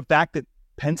the fact that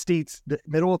the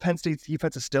middle of Penn State's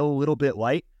defense is still a little bit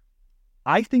light,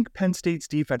 I think Penn State's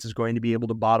defense is going to be able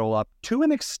to bottle up, to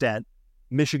an extent,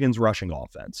 Michigan's rushing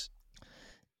offense.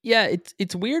 Yeah,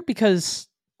 it's weird because,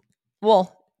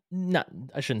 well,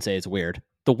 I shouldn't say it's weird.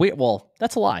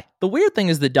 That's a lie. The weird thing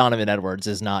is that Donovan Edwards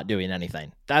is not doing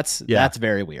anything. That's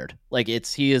very weird. Like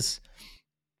he is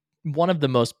one of the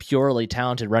most purely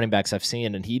talented running backs I've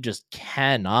seen, and he just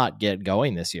cannot get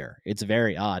going this year. It's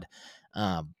very odd.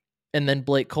 And then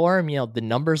Blake Corum, the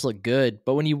numbers look good,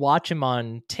 but when you watch him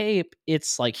on tape,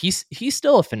 it's like he's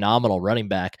still a phenomenal running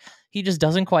back. He just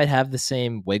doesn't quite have the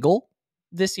same wiggle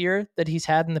this year that he's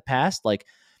had in the past. Like,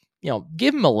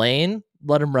 give him a lane,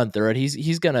 let him run through it.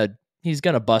 He's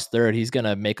gonna bust through it. He's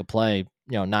gonna make a play,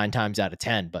 9 times out of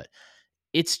 10, but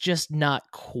it's just not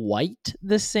quite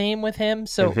the same with him.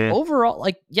 So overall,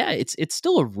 it's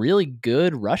still a really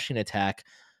good rushing attack,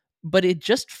 but it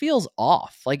just feels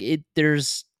off. Like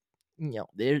there's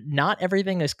not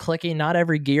everything is clicking, not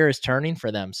every gear is turning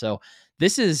for them. So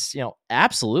this is,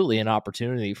 absolutely an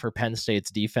opportunity for Penn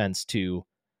State's defense to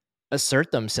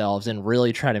assert themselves and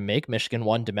really try to make Michigan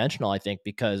one-dimensional, I think,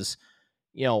 because,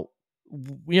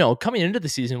 coming into the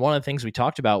season, one of the things we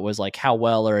talked about was like how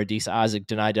well are Adisa Isaac,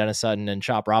 Denai Dennis Sutton, and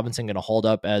Chop Robinson going to hold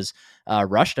up as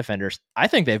rush defenders. I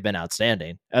think they've been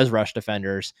outstanding as rush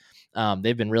defenders.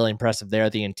 They've been really impressive there.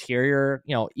 The interior,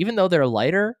 even though they're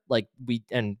lighter, we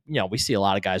see a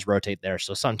lot of guys rotate there.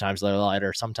 So sometimes they're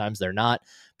lighter, sometimes they're not,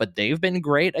 but they've been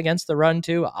great against the run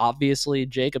too. Obviously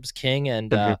Jacobs, King,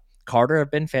 and Carter have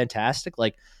been fantastic.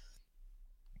 Like,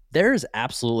 there's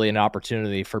absolutely an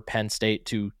opportunity for Penn State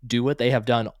to do what they have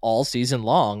done all season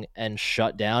long and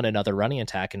shut down another running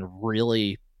attack and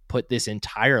really put this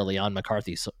entirely on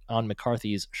McCarthy's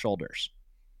shoulders.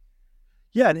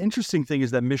 Yeah, an interesting thing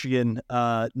is that Michigan,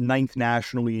 9th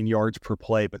nationally in yards per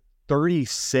play, but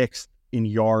 36th in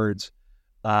yards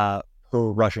per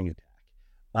rushing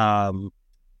attack.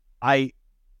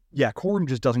 Corum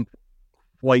just doesn't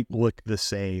quite look the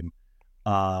same.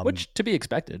 Which to be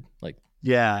expected.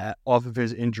 Off of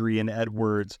his injury. And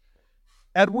Edwards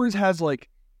has like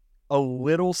a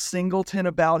little Singleton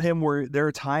about him where there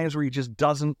are times where he just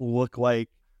doesn't look like,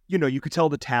 you could tell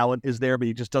the talent is there, but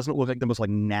he just doesn't look like the most like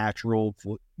natural,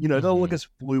 doesn't look as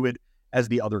fluid as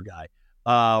the other guy.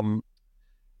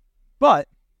 But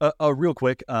a real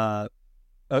quick, a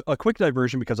quick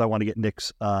diversion because I want to get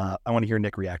I want to hear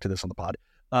Nick react to this on the pod.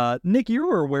 Nick, you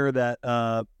were aware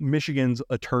that Michigan's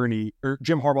attorney, or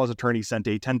Jim Harbaugh's attorney, sent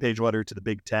a 10-page letter to the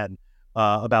Big Ten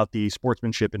about the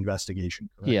sportsmanship investigation,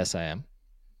 correct? Yes, I am.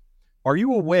 Are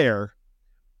you aware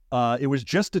it was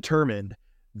just determined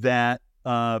that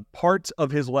parts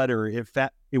of his letter, in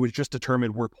fact, it was just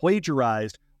determined were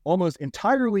plagiarized, almost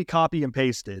entirely copy and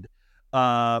pasted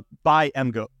by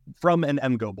MGO, from an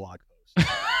MGO blog post?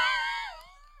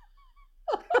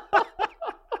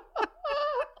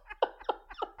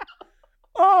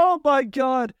 Oh my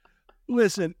God.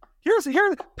 Listen,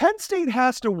 here, Penn State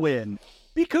has to win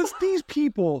because these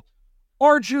people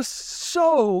are just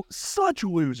such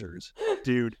losers,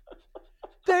 dude.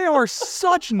 They are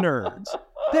such nerds.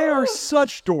 They are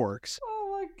such dorks.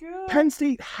 Oh my God. Penn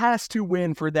State has to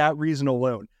win for that reason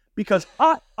alone because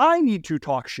I need to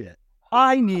talk shit.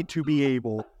 I need to be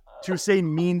able to say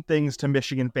mean things to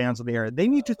Michigan fans in the air. They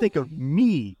need to think of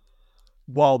me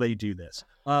while they do this.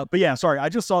 But yeah, sorry, I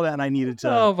just saw that and I needed to.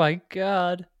 Oh my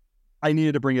God. I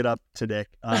needed to bring it up to Nick.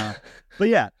 But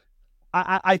yeah,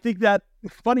 I think that,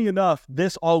 funny enough,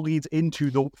 this all leads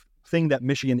into the thing that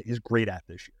Michigan is great at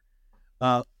this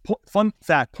year. Fun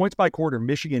fact, points by quarter,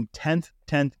 Michigan 10th,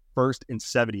 1st, and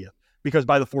 70th, because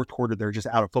by the fourth quarter, they're just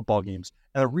out of football games.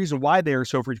 And the reason why they are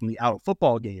so frequently out of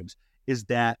football games is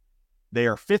that they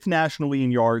are 5th nationally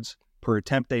in yards per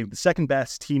attempt. They have the second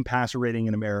best team passer rating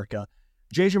in America.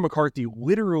 J.J. McCarthy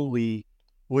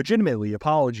legitimately,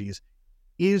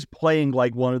 is playing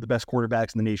like one of the best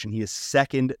quarterbacks in the nation. He is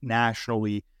 2nd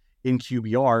nationally in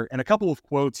QBR. And a couple of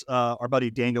quotes, our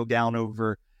buddy Daniel Gown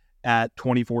over at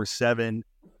 24/7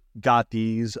 got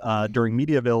these during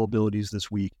media availabilities this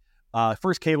week.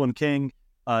 First, Kalen King,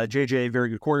 JJ, very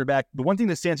good quarterback. The one thing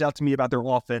that stands out to me about their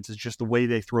offense is just the way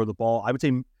they throw the ball. I would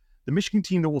say the Michigan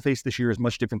team that we'll face this year is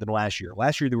much different than last year.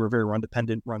 Last year, they were very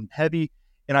run-dependent, run-heavy,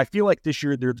 and I feel like this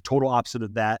year they're the total opposite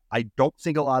of that. I don't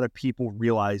think a lot of people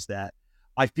realize that.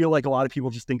 I feel like a lot of people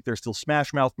just think they're still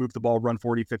smash mouth, move the ball, run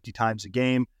 40, 50 times a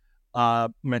game.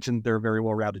 Mentioned they're a very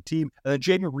well-rounded team. And then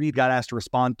Jaden Reed got asked to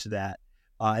respond to that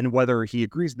and whether he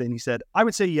agrees. Then he said, I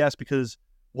would say yes, because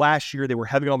last year they were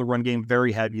heavy on the run game,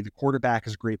 very heavy. The quarterback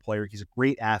is a great player. He's a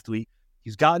great athlete.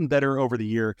 He's gotten better over the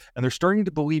year, and they're starting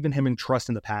to believe in him and trust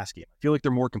in the pass game. I feel like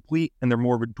they're more complete, and they're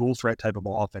more of a dual threat type of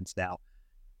offense now.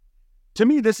 To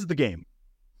me, this is the game.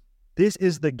 This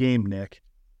is the game, Nick.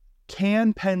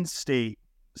 Can Penn State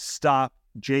stop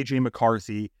J.J.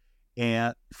 McCarthy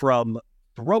and from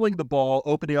throwing the ball,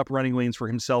 opening up running lanes for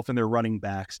himself and their running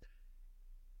backs?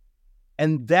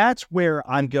 And that's where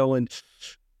I'm going,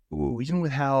 ooh, even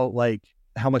with how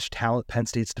much talent Penn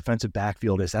State's defensive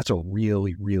backfield is, that's a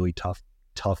really, really tough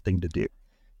thing to do.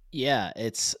 Yeah,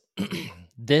 it's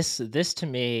this to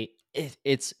me,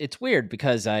 it's weird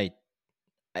because I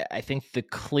think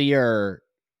clearly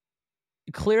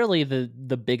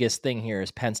the biggest thing here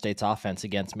is Penn State's offense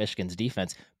against Michigan's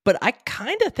defense. But I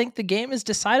kind of think the game is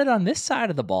decided on this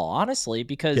side of the ball, honestly,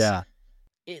 because Yeah.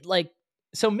 it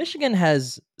so Michigan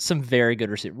has some very good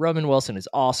receivers. Roman Wilson is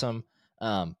awesome.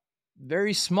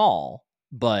 Very small,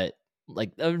 but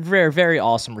like a very, very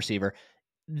awesome receiver.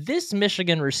 This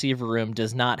Michigan receiver room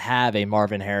does not have a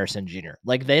Marvin Harrison Jr.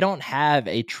 Like, they don't have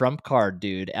a trump card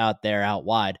dude out there out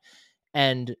wide.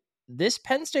 And this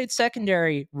Penn State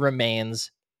secondary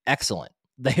remains excellent.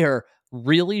 They are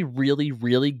really, really,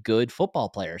 really good football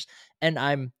players. And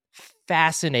I'm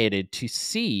fascinated to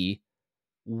see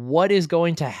what is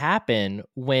going to happen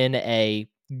when a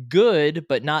good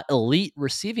but not elite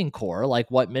receiving core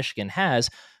like what Michigan has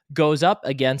goes up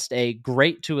against a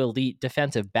great to elite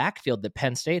defensive backfield that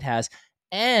Penn State has,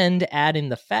 and add in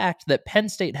the fact that Penn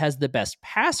State has the best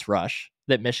pass rush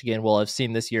that Michigan will have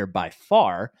seen this year by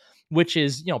far, which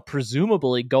is,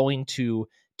 presumably going to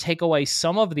take away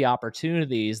some of the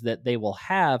opportunities that they will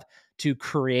have to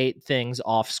create things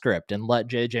off script and let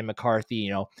JJ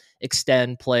McCarthy,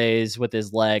 extend plays with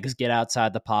his legs, get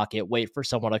outside the pocket, wait for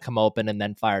someone to come open, and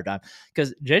then fire down.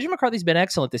 Because JJ McCarthy's been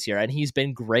excellent this year, and he's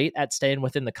been great at staying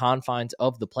within the confines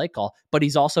of the play call, but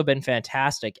he's also been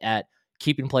fantastic at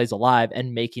keeping plays alive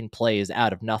and making plays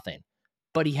out of nothing.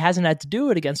 But he hasn't had to do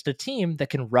it against a team that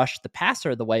can rush the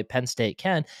passer the way Penn State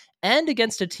can, and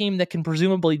against a team that can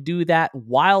presumably do that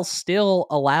while still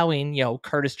allowing,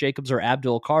 Curtis Jacobs or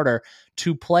Abdul Carter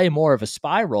to play more of a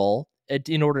spy role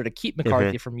in order to keep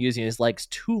McCarthy from using his legs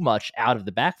too much out of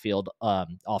the backfield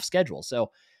off schedule.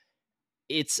 So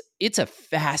it's a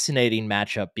fascinating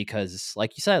matchup because,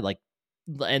 like you said,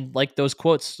 and like those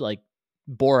quotes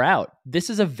bore out,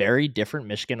 this is a very different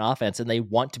Michigan offense, and they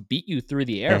want to beat you through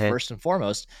the air first and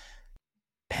foremost.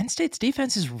 Penn State's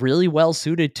defense is really well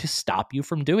suited to stop you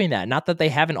from doing that. Not that they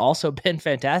haven't also been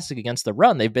fantastic against the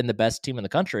run. They've been the best team in the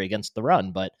country against the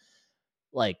run, but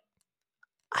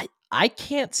I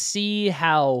can't see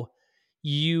how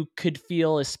you could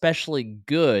feel especially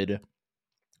good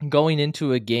going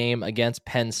into a game against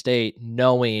Penn State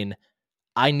knowing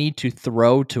I need to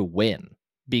throw to win,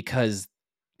 because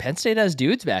Penn State has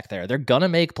dudes back there. They're gonna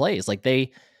make plays. Like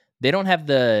they don't have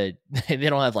they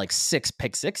don't have like 6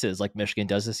 pick sixes like Michigan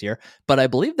does this year, but I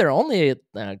believe they're only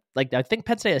I think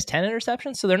Penn State has 10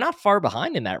 interceptions, so they're not far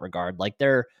behind in that regard.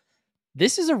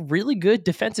 This is a really good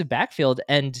defensive backfield,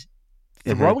 and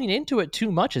throwing into it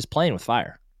too much is playing with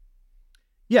fire.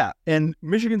 Yeah, and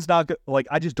Michigan's not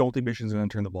I just don't think Michigan's going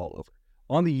to turn the ball over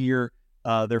on the year.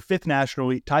 They're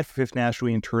tied for fifth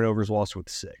nationally in turnovers, lost with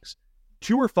 6.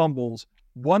 2 are fumbles.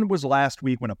 1 was last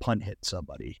week when a punt hit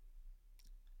somebody.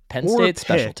 Penn State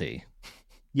specialty.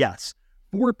 Yes.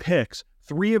 4 picks.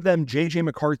 3 of them JJ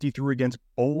McCarthy threw against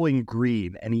Bowling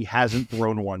Green, and he hasn't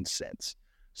thrown one since.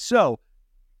 So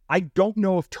I don't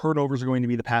know if turnovers are going to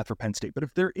be the path for Penn State, but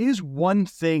if there is one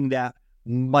thing that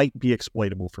might be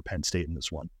exploitable for Penn State in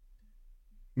this one,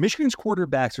 Michigan's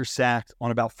quarterbacks are sacked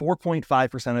on about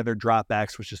 4.5% of their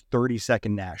dropbacks, which is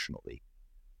 32nd nationally.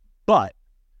 But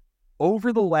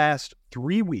over the last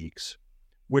 3 weeks,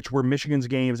 which were Michigan's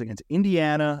games against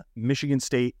Indiana, Michigan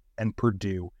State, and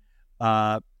Purdue,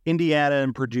 Indiana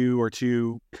and Purdue are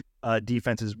two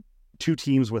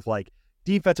teams with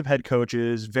defensive head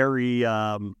coaches, very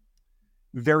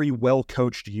well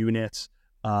coached units.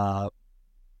 Then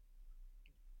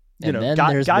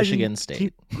there's Michigan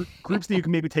State. Groups that you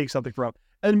can maybe take something from.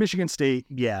 And Michigan State,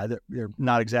 yeah, they're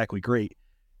not exactly great.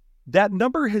 That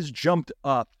number has jumped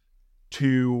up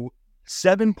to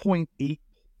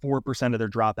 7.84% of their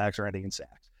dropbacks are ending in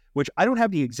sacks, which I don't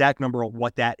have the exact number of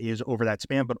what that is over that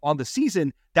span, but on the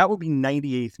season, that would be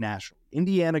 98th nationally.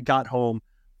 Indiana got home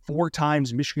 4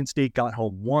 times. Michigan State got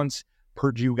home once.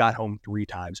 Purdue got home 3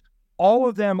 times. All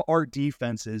of them are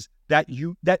defenses that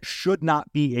should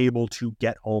not be able to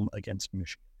get home against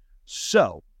Michigan.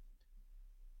 So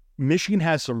Michigan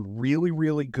has some really,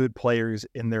 really good players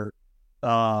in their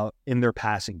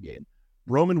passing game.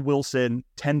 Roman Wilson,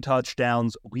 10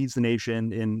 touchdowns, leads the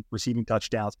nation in receiving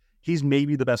touchdowns. He's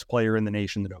maybe the best player in the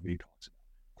nation that nobody talks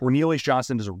about. Cornelius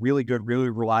Johnson is a really good, really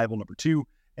reliable number 2,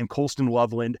 and Colston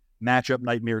Loveland, matchup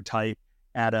nightmare type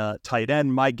at a tight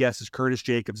end. My guess is Curtis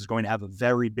Jacobs is going to have a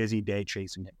very busy day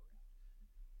chasing him.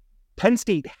 Penn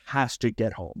State has to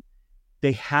get home.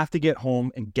 They have to get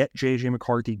home and get J.J.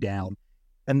 McCarthy down,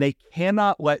 and they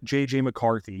cannot let J.J.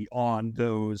 McCarthy on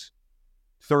those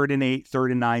 3rd and 8,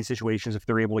 3rd and 9 situations, if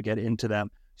they're able to get into them,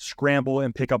 scramble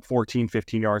and pick up 14,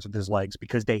 15 yards with his legs,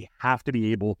 because they have to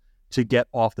be able to get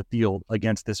off the field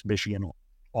against this Michigan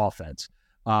offense.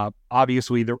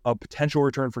 Obviously, a potential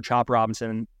return for Chop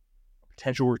Robinson, a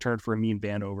potential return for Amin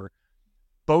Vanover.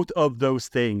 Both of those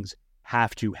things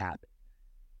have to happen.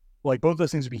 Like, both of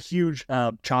those things would be huge.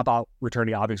 Chop out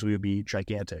returning obviously would be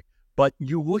gigantic. But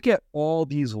you look at all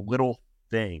these little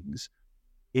things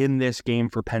in this game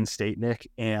for Penn State, Nick,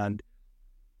 and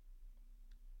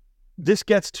this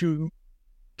gets to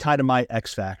kind of my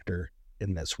X factor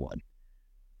in this one,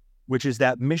 which is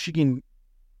that Michigan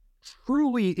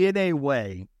truly, in a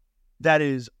way that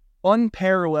is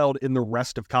unparalleled in the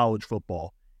rest of college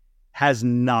football, has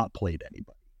not played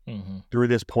anybody through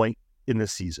this point in the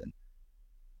season.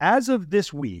 As of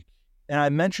this week, and I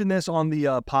mentioned this on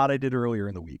the pod I did earlier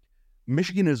in the week,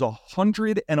 Michigan is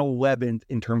 111th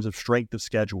in terms of strength of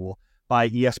schedule by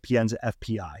ESPN's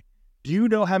FPI. Do you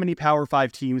know how many Power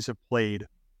 5 teams have played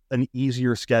an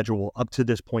easier schedule up to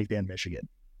this point than Michigan?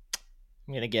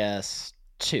 I'm going to guess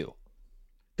 2.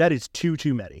 That is too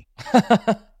many.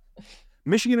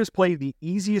 Michigan has played the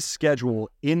easiest schedule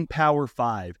in Power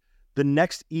 5. The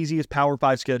next easiest Power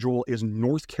 5 schedule is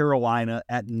North Carolina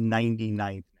at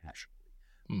 99th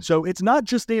nationally. So it's not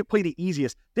just they have played the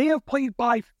easiest. They have played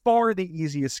by far the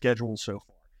easiest schedule so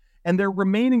far. And their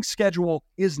remaining schedule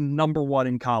is number 1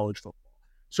 in college football.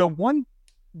 So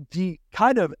the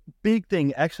kind of big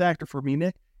thing, X factor for me,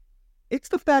 Nick, it's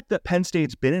the fact that Penn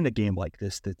State's been in a game like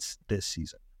this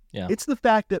season. Yeah. It's the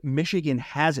fact that Michigan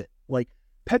hasn't. Like,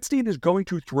 Penn State is going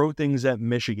to throw things at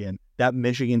Michigan that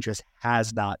Michigan just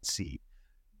has not seen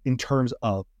in terms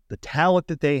of the talent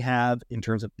that they have, in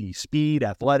terms of the speed,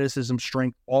 athleticism,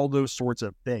 strength, all those sorts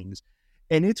of things.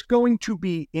 And it's going to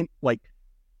be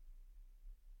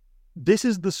this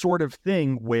is the sort of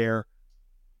thing where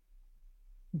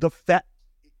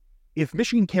if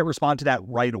Michigan can't respond to that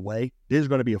right away, this is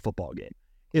going to be a football game.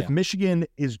 If Michigan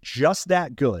is just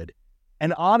that good,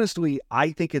 and honestly,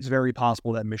 I think it's very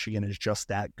possible that Michigan is just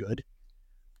that good,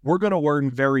 we're going to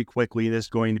learn very quickly this is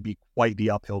going to be quite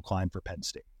the uphill climb for Penn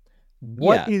State.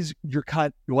 What is your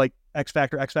X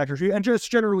factor for you? And just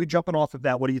generally jumping off of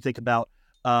that, what do you think about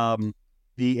the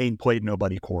ain't played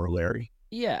nobody corollary?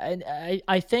 Yeah, and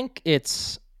I think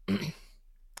it's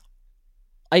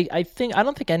I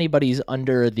don't think anybody's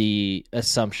under the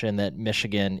assumption that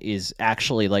Michigan is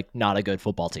actually not a good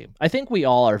football team. I think we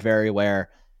all are very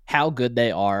aware how good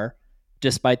they are,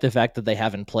 despite the fact that they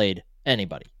haven't played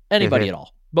anybody at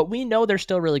all. But we know they're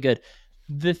still really good.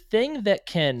 The thing that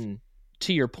can,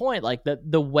 to your point,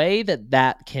 the way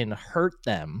that can hurt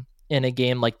them in a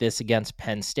game like this against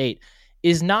Penn State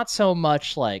is not so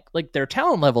much like their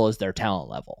talent level is their talent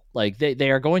level. They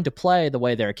are going to play the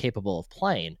way they're capable of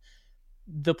playing.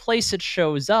 The place it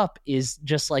shows up is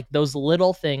just those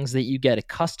little things that you get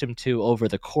accustomed to over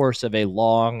the course of a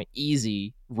long,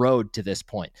 easy road to this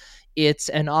point. It's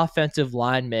an offensive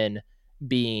lineman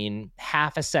being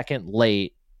half a second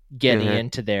late getting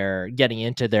into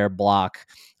their block,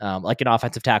 like an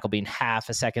offensive tackle being half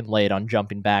a second late on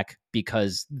jumping back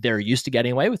because they're used to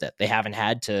getting away with it. They haven't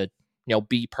had to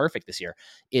be perfect this year.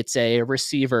 It's a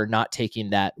receiver not taking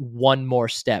that one more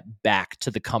step back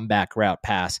to the comeback route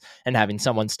pass and having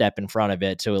someone step in front of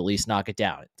it to at least knock it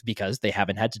down, because they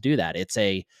haven't had to do that. It's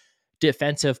a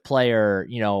defensive player,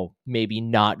 maybe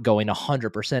not going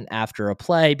 100% after a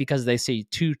play because they see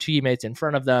 2 teammates in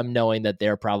front of them, knowing that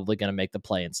they're probably going to make the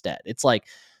play instead. It's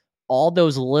all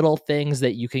those little things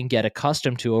that you can get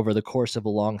accustomed to over the course of a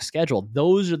long schedule.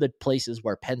 Those are the places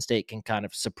where Penn State can kind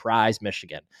of surprise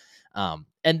Michigan.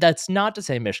 And that's not to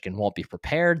say Michigan won't be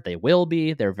prepared. They will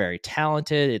be. They're very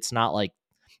talented. It's not like,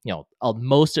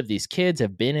 most of these kids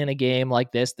have been in a game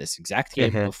like this exact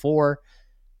game before.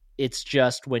 It's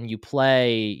just when you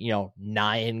play,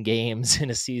 9 games in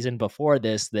a season before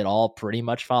this that all pretty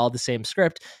much follow the same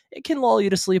script, it can lull you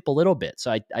to sleep a little bit.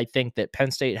 So I think that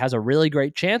Penn State has a really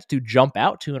great chance to jump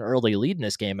out to an early lead in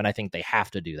this game, and I think they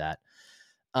have to do that.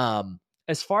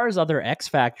 As far as other X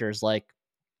factors,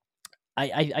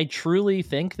 I truly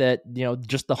think that,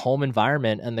 just the home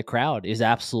environment and the crowd is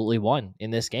absolutely one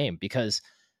in this game, because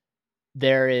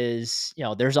there is,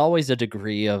 there's always a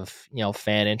degree of,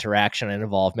 fan interaction and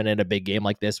involvement in a big game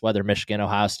like this, whether Michigan,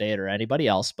 Ohio State, or anybody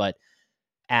else. But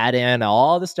add in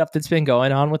all the stuff that's been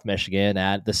going on with Michigan,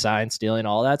 add the sign stealing,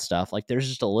 all that stuff. There's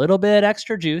just a little bit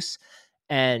extra juice,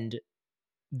 and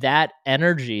that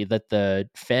energy that the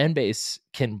fan base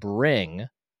can bring,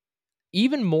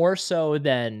 even more so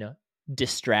than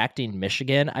distracting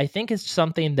Michigan, I think is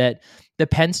something that the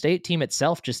Penn State team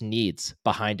itself just needs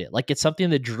behind it. Like it's something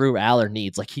that Drew Aller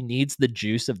needs. Like he needs the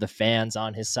juice of the fans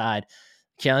on his side.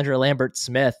 Keandre Lambert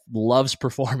Smith loves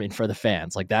performing for the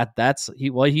fans. Like that's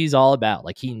what he's all about.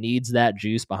 Like he needs that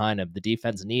juice behind him. The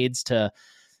defense needs to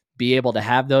be able to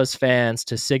have those fans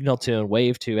to signal to and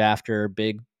wave to after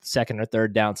big second or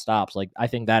third down stops. Like I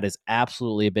think that is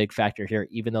absolutely a big factor here,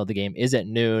 even though the game is at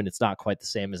noon. It's not quite the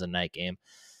same as a night game.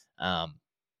 I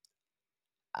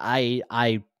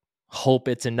hope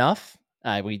it's enough.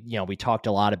 We talked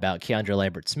a lot about Keandre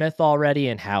Lambert Smith already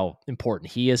and how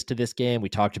important he is to this game. We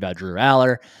talked about Drew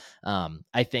Aller.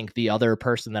 I think the other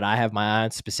person that I have my eye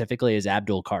on specifically is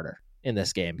Abdul Carter in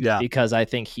this game, because I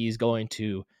think he's going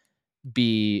to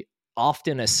be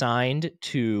often assigned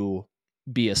to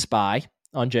be a spy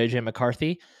on JJ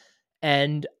McCarthy.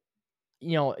 And,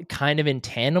 kind of in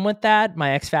tandem with that,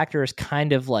 my X factor is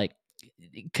kind of like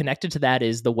connected to that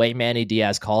is the way Manny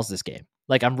Diaz calls this game.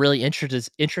 Like I'm really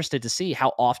interested to see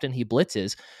how often he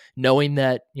blitzes, knowing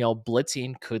that,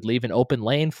 blitzing could leave an open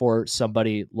lane for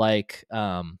somebody like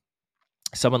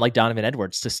someone like Donovan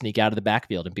Edwards to sneak out of the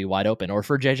backfield and be wide open, or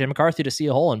for JJ McCarthy to see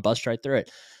a hole and bust right through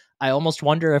it. I almost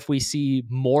wonder if we see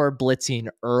more blitzing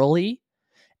early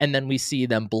and then we see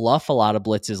them bluff a lot of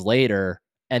blitzes later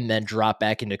and then drop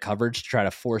back into coverage to try to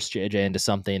force JJ into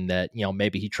something that,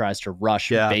 maybe he tries to rush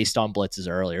based on blitzes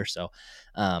earlier. So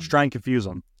just try and confuse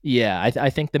them. Yeah,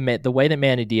 I think the way that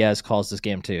Manny Diaz calls this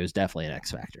game too is definitely an X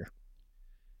factor.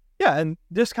 Yeah, and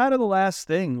just kind of the last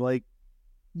thing, like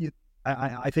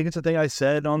I think it's a thing I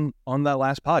said on that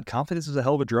last pod. Confidence is a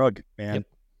hell of a drug, man. Yep.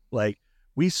 Like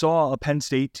we saw a Penn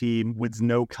State team with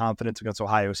no confidence against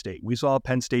Ohio State. We saw a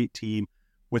Penn State team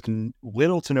with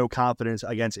little to no confidence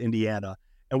against Indiana.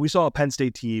 And we saw a Penn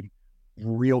State team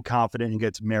real confident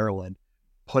against Maryland,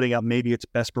 putting up maybe its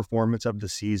best performance of the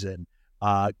season,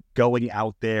 going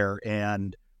out there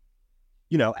and,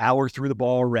 Aller threw the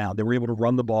ball around. They were able to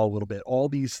run the ball a little bit. All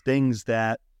these things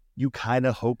that you kind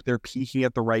of hope they're peaking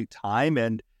at the right time,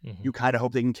 and you kind of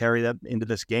hope they can carry that into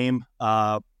this game.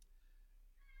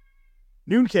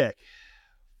 Noon kick.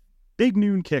 Big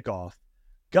noon kickoff.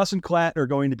 Gus and Klatt are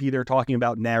going to be there talking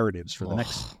about narratives for the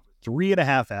next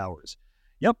 3.5 hours.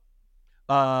 Yep.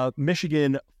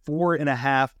 Michigan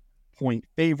 4.5 point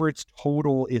favorites.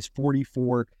 Total is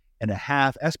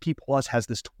 44.5. SP Plus has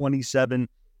this 27-21.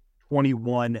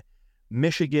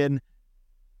 Michigan.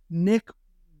 Nick,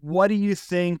 what do you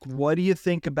think? What do you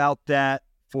think about that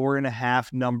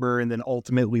 4.5 number? And then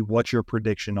ultimately, what's your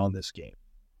prediction on this game?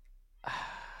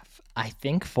 I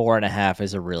think 4.5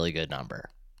 is a really good number.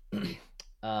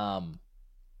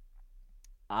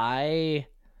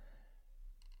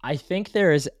 I think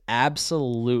there is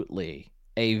absolutely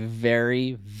a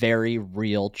very, very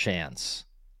real chance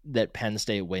that Penn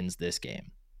State wins this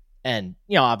game. And,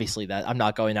 obviously that I'm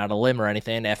not going out on a limb or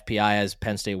anything. FPI has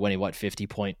Penn State winning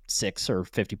 50.6 or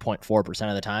 50.4%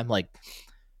 of the time. Like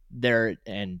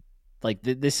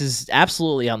this is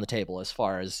absolutely on the table as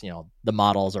far as, the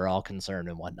models are all concerned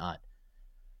and whatnot.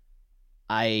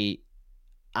 I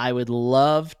would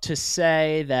love to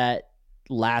say that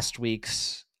last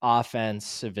week's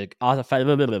offensive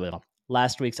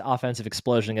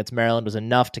explosion against Maryland was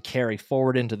enough to carry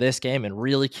forward into this game and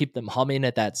really keep them humming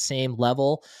at that same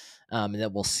level. And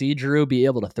that we'll see Drew be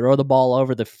able to throw the ball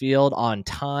over the field on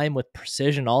time with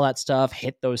precision, all that stuff,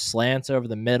 hit those slants over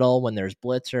the middle when there's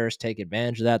blitzers, take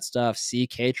advantage of that stuff, see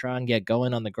Katron get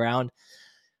going on the ground.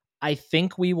 I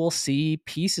think we will see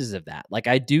pieces of that. Like,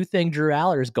 I do think Drew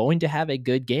Aller is going to have a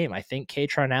good game. I think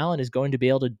Katron Allen is going to be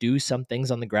able to do some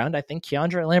things on the ground. I think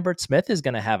Keandre Lambert Smith is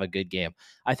going to have a good game.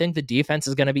 I think the defense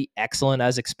is going to be excellent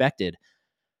as expected.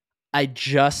 I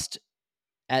just,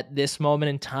 at this moment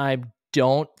in time,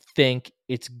 don't think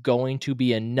it's going to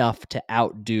be enough to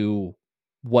outdo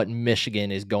what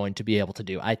Michigan is going to be able to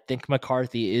do. I think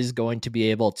McCarthy is going to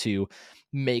be able to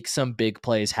make some big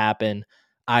plays happen,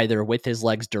 either with his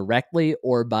legs directly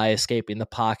or by escaping the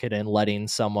pocket and letting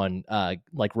someone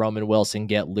like Roman Wilson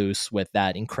get loose with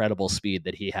that incredible speed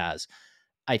that he has.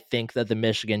 I think that the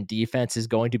Michigan defense is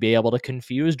going to be able to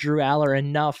confuse Drew Aller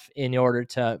enough in order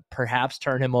to perhaps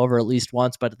turn him over at least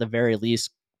once, but at the very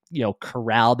least,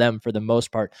 corral them for the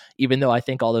most part, even though I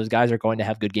think all those guys are going to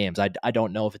have good games. I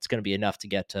don't know if it's going to be enough to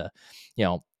get to,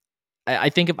 I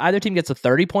think if either team gets to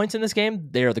 30 points in this game,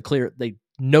 they are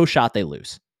no shot they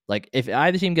lose. Like, if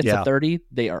either team gets to 30,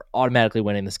 they are automatically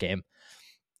winning this game.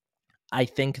 I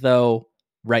think, though,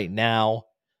 right now,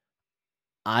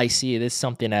 I see this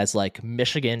something as like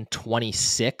Michigan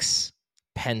 26,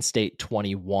 Penn State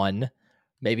 21,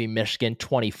 maybe Michigan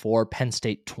 24, Penn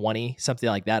State 20, something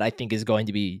like that. I think is going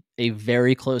to be a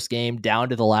very close game down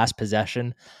to the last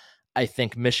possession. I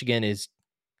think Michigan is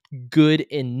good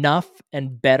enough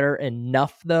and better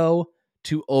enough, though,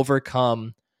 to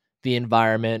overcome the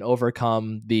environment,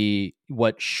 overcome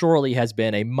what surely has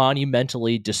been a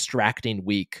monumentally distracting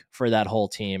week for that whole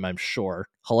team, I'm sure.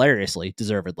 Hilariously,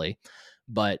 deservedly,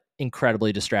 but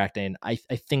incredibly distracting. I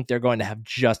think they're going to have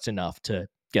just enough to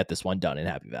get this one done in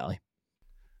Happy Valley.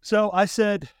 So I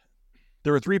said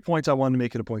there were 3 points I wanted to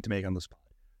make it a point to make on the spot.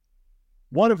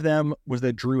 One of them was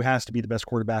that Drew has to be the best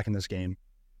quarterback in this game.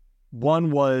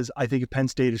 One was, I think if Penn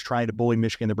State is trying to bully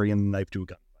Michigan, they're bringing the knife to a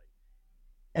gunfight.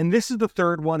 And this is the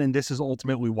third one, and this is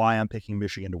ultimately why I'm picking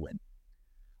Michigan to win.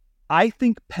 I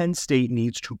think Penn State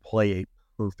needs to play a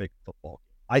perfect football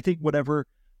game. I think whatever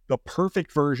the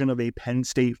perfect version of a Penn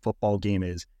State football game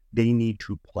is, they need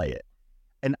to play it.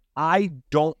 And I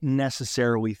don't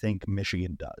necessarily think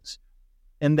Michigan does.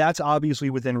 And that's obviously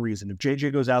within reason. If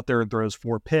JJ goes out there and throws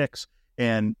 4 picks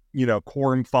and,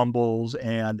 Corn fumbles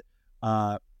and,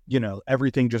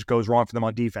 everything just goes wrong for them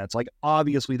on defense, like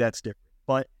obviously that's different.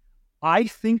 But I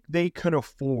think they could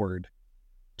afford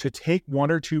to take 1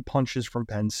 or 2 punches from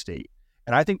Penn State.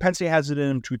 And I think Penn State has it in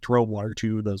them to throw 1 or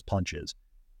 2 of those punches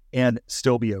and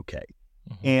still be okay.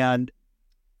 Mm-hmm. And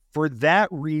for that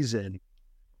reason,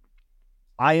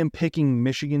 I am picking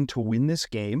Michigan to win this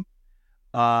game.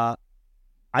 I'm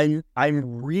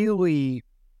really,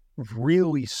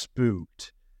 really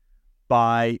spooked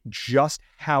by just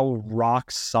how rock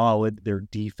solid their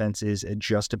defense is at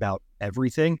just about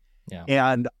everything. Yeah.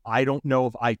 And I don't know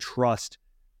if I trust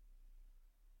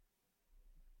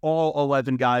all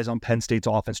 11 guys on Penn State's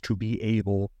offense to be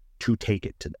able to take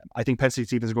it to them. I think Penn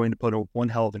State's defense is going to put one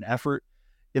hell of an effort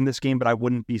in this game, but I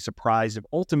wouldn't be surprised if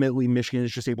ultimately Michigan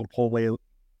is just able to pull away a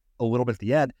little bit at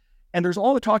the end. And there's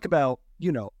all the talk about,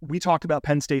 we talked about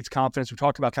Penn State's confidence. We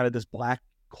talked about kind of this black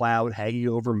cloud hanging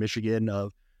over Michigan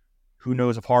of who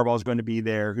knows if Harbaugh is going to be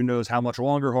there, who knows how much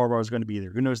longer Harbaugh is going to be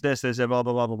there, who knows this, blah, blah,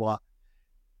 blah, blah, blah.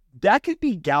 That could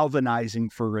be galvanizing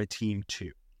for a team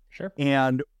too. Sure.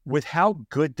 And with how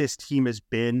good this team has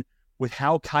been, with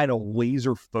how kind of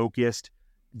laser focused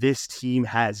this team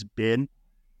has been,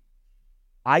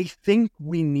 I think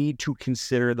we need to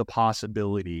consider the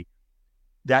possibility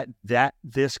that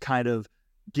this kind of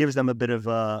gives them a bit of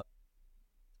a,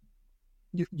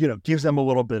 gives them a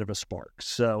little bit of a spark.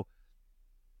 So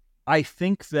I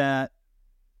think that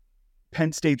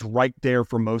Penn State's right there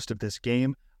for most of this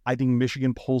game. I think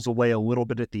Michigan pulls away a little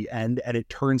bit at the end, and it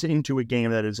turns into a game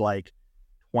that is like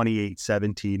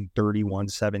 28-17,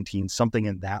 31-17, something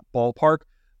in that ballpark.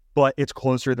 But it's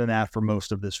closer than that for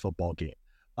most of this football game.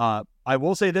 I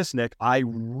will say this, Nick. I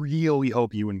really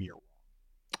hope you and me are wrong.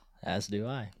 As do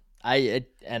I.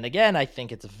 And again, I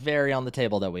think it's very on the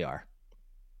table that we are.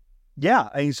 Yeah,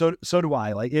 I mean, so do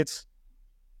I.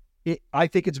 I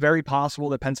think it's very possible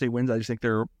that Penn State wins. I just think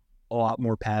there are a lot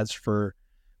more paths for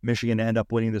Michigan to end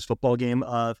up winning this football game.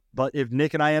 But if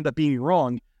Nick and I end up being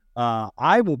wrong,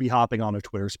 I will be hopping on a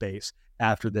Twitter space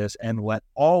after this and let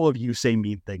all of you say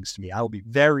mean things to me. I will be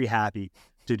very happy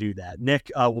to do that.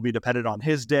 Nick will be dependent on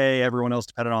his day. Everyone else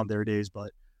dependent on their days,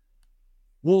 but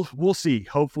we'll see.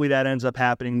 Hopefully that ends up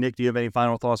happening. Nick, do you have any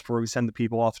final thoughts before we send the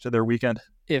people off to their weekend?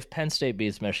 If Penn State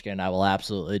beats Michigan, I will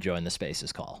absolutely join the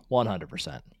Spaces call.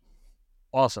 100%.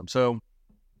 Awesome. So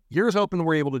here's hoping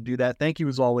we're able to do that. Thank you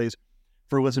as always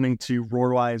for listening to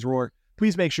Roar Lions Roar.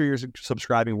 Please make sure you're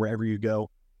subscribing wherever you go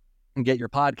and get your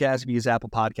podcast. If you use Apple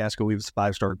Podcasts, go leave us a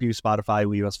 5-star review. Spotify,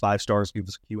 leave us 5 stars, leave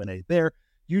us a Q&A there.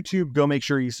 YouTube, go make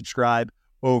sure you subscribe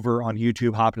over on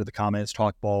YouTube. Hop into the comments,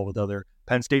 talk ball with other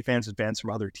Penn State fans and fans from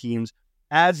other teams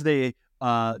as they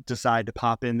decide to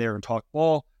pop in there and talk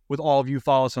ball with all of you.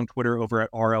 Follow us on Twitter over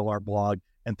at RLR Blog.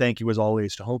 And thank you, as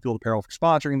always, to Home Field Apparel for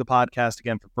sponsoring the podcast.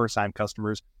 Again, for first-time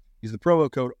customers, use the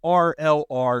promo code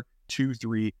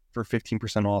RLR23 for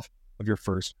 15% off of your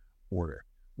first order.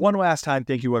 One last time,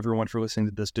 thank you, everyone, for listening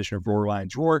to this edition of Roar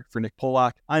Lions Roar. For Nick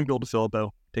Pollock, I'm Bill DeFilippo.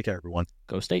 Take care, everyone.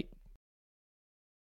 Go State.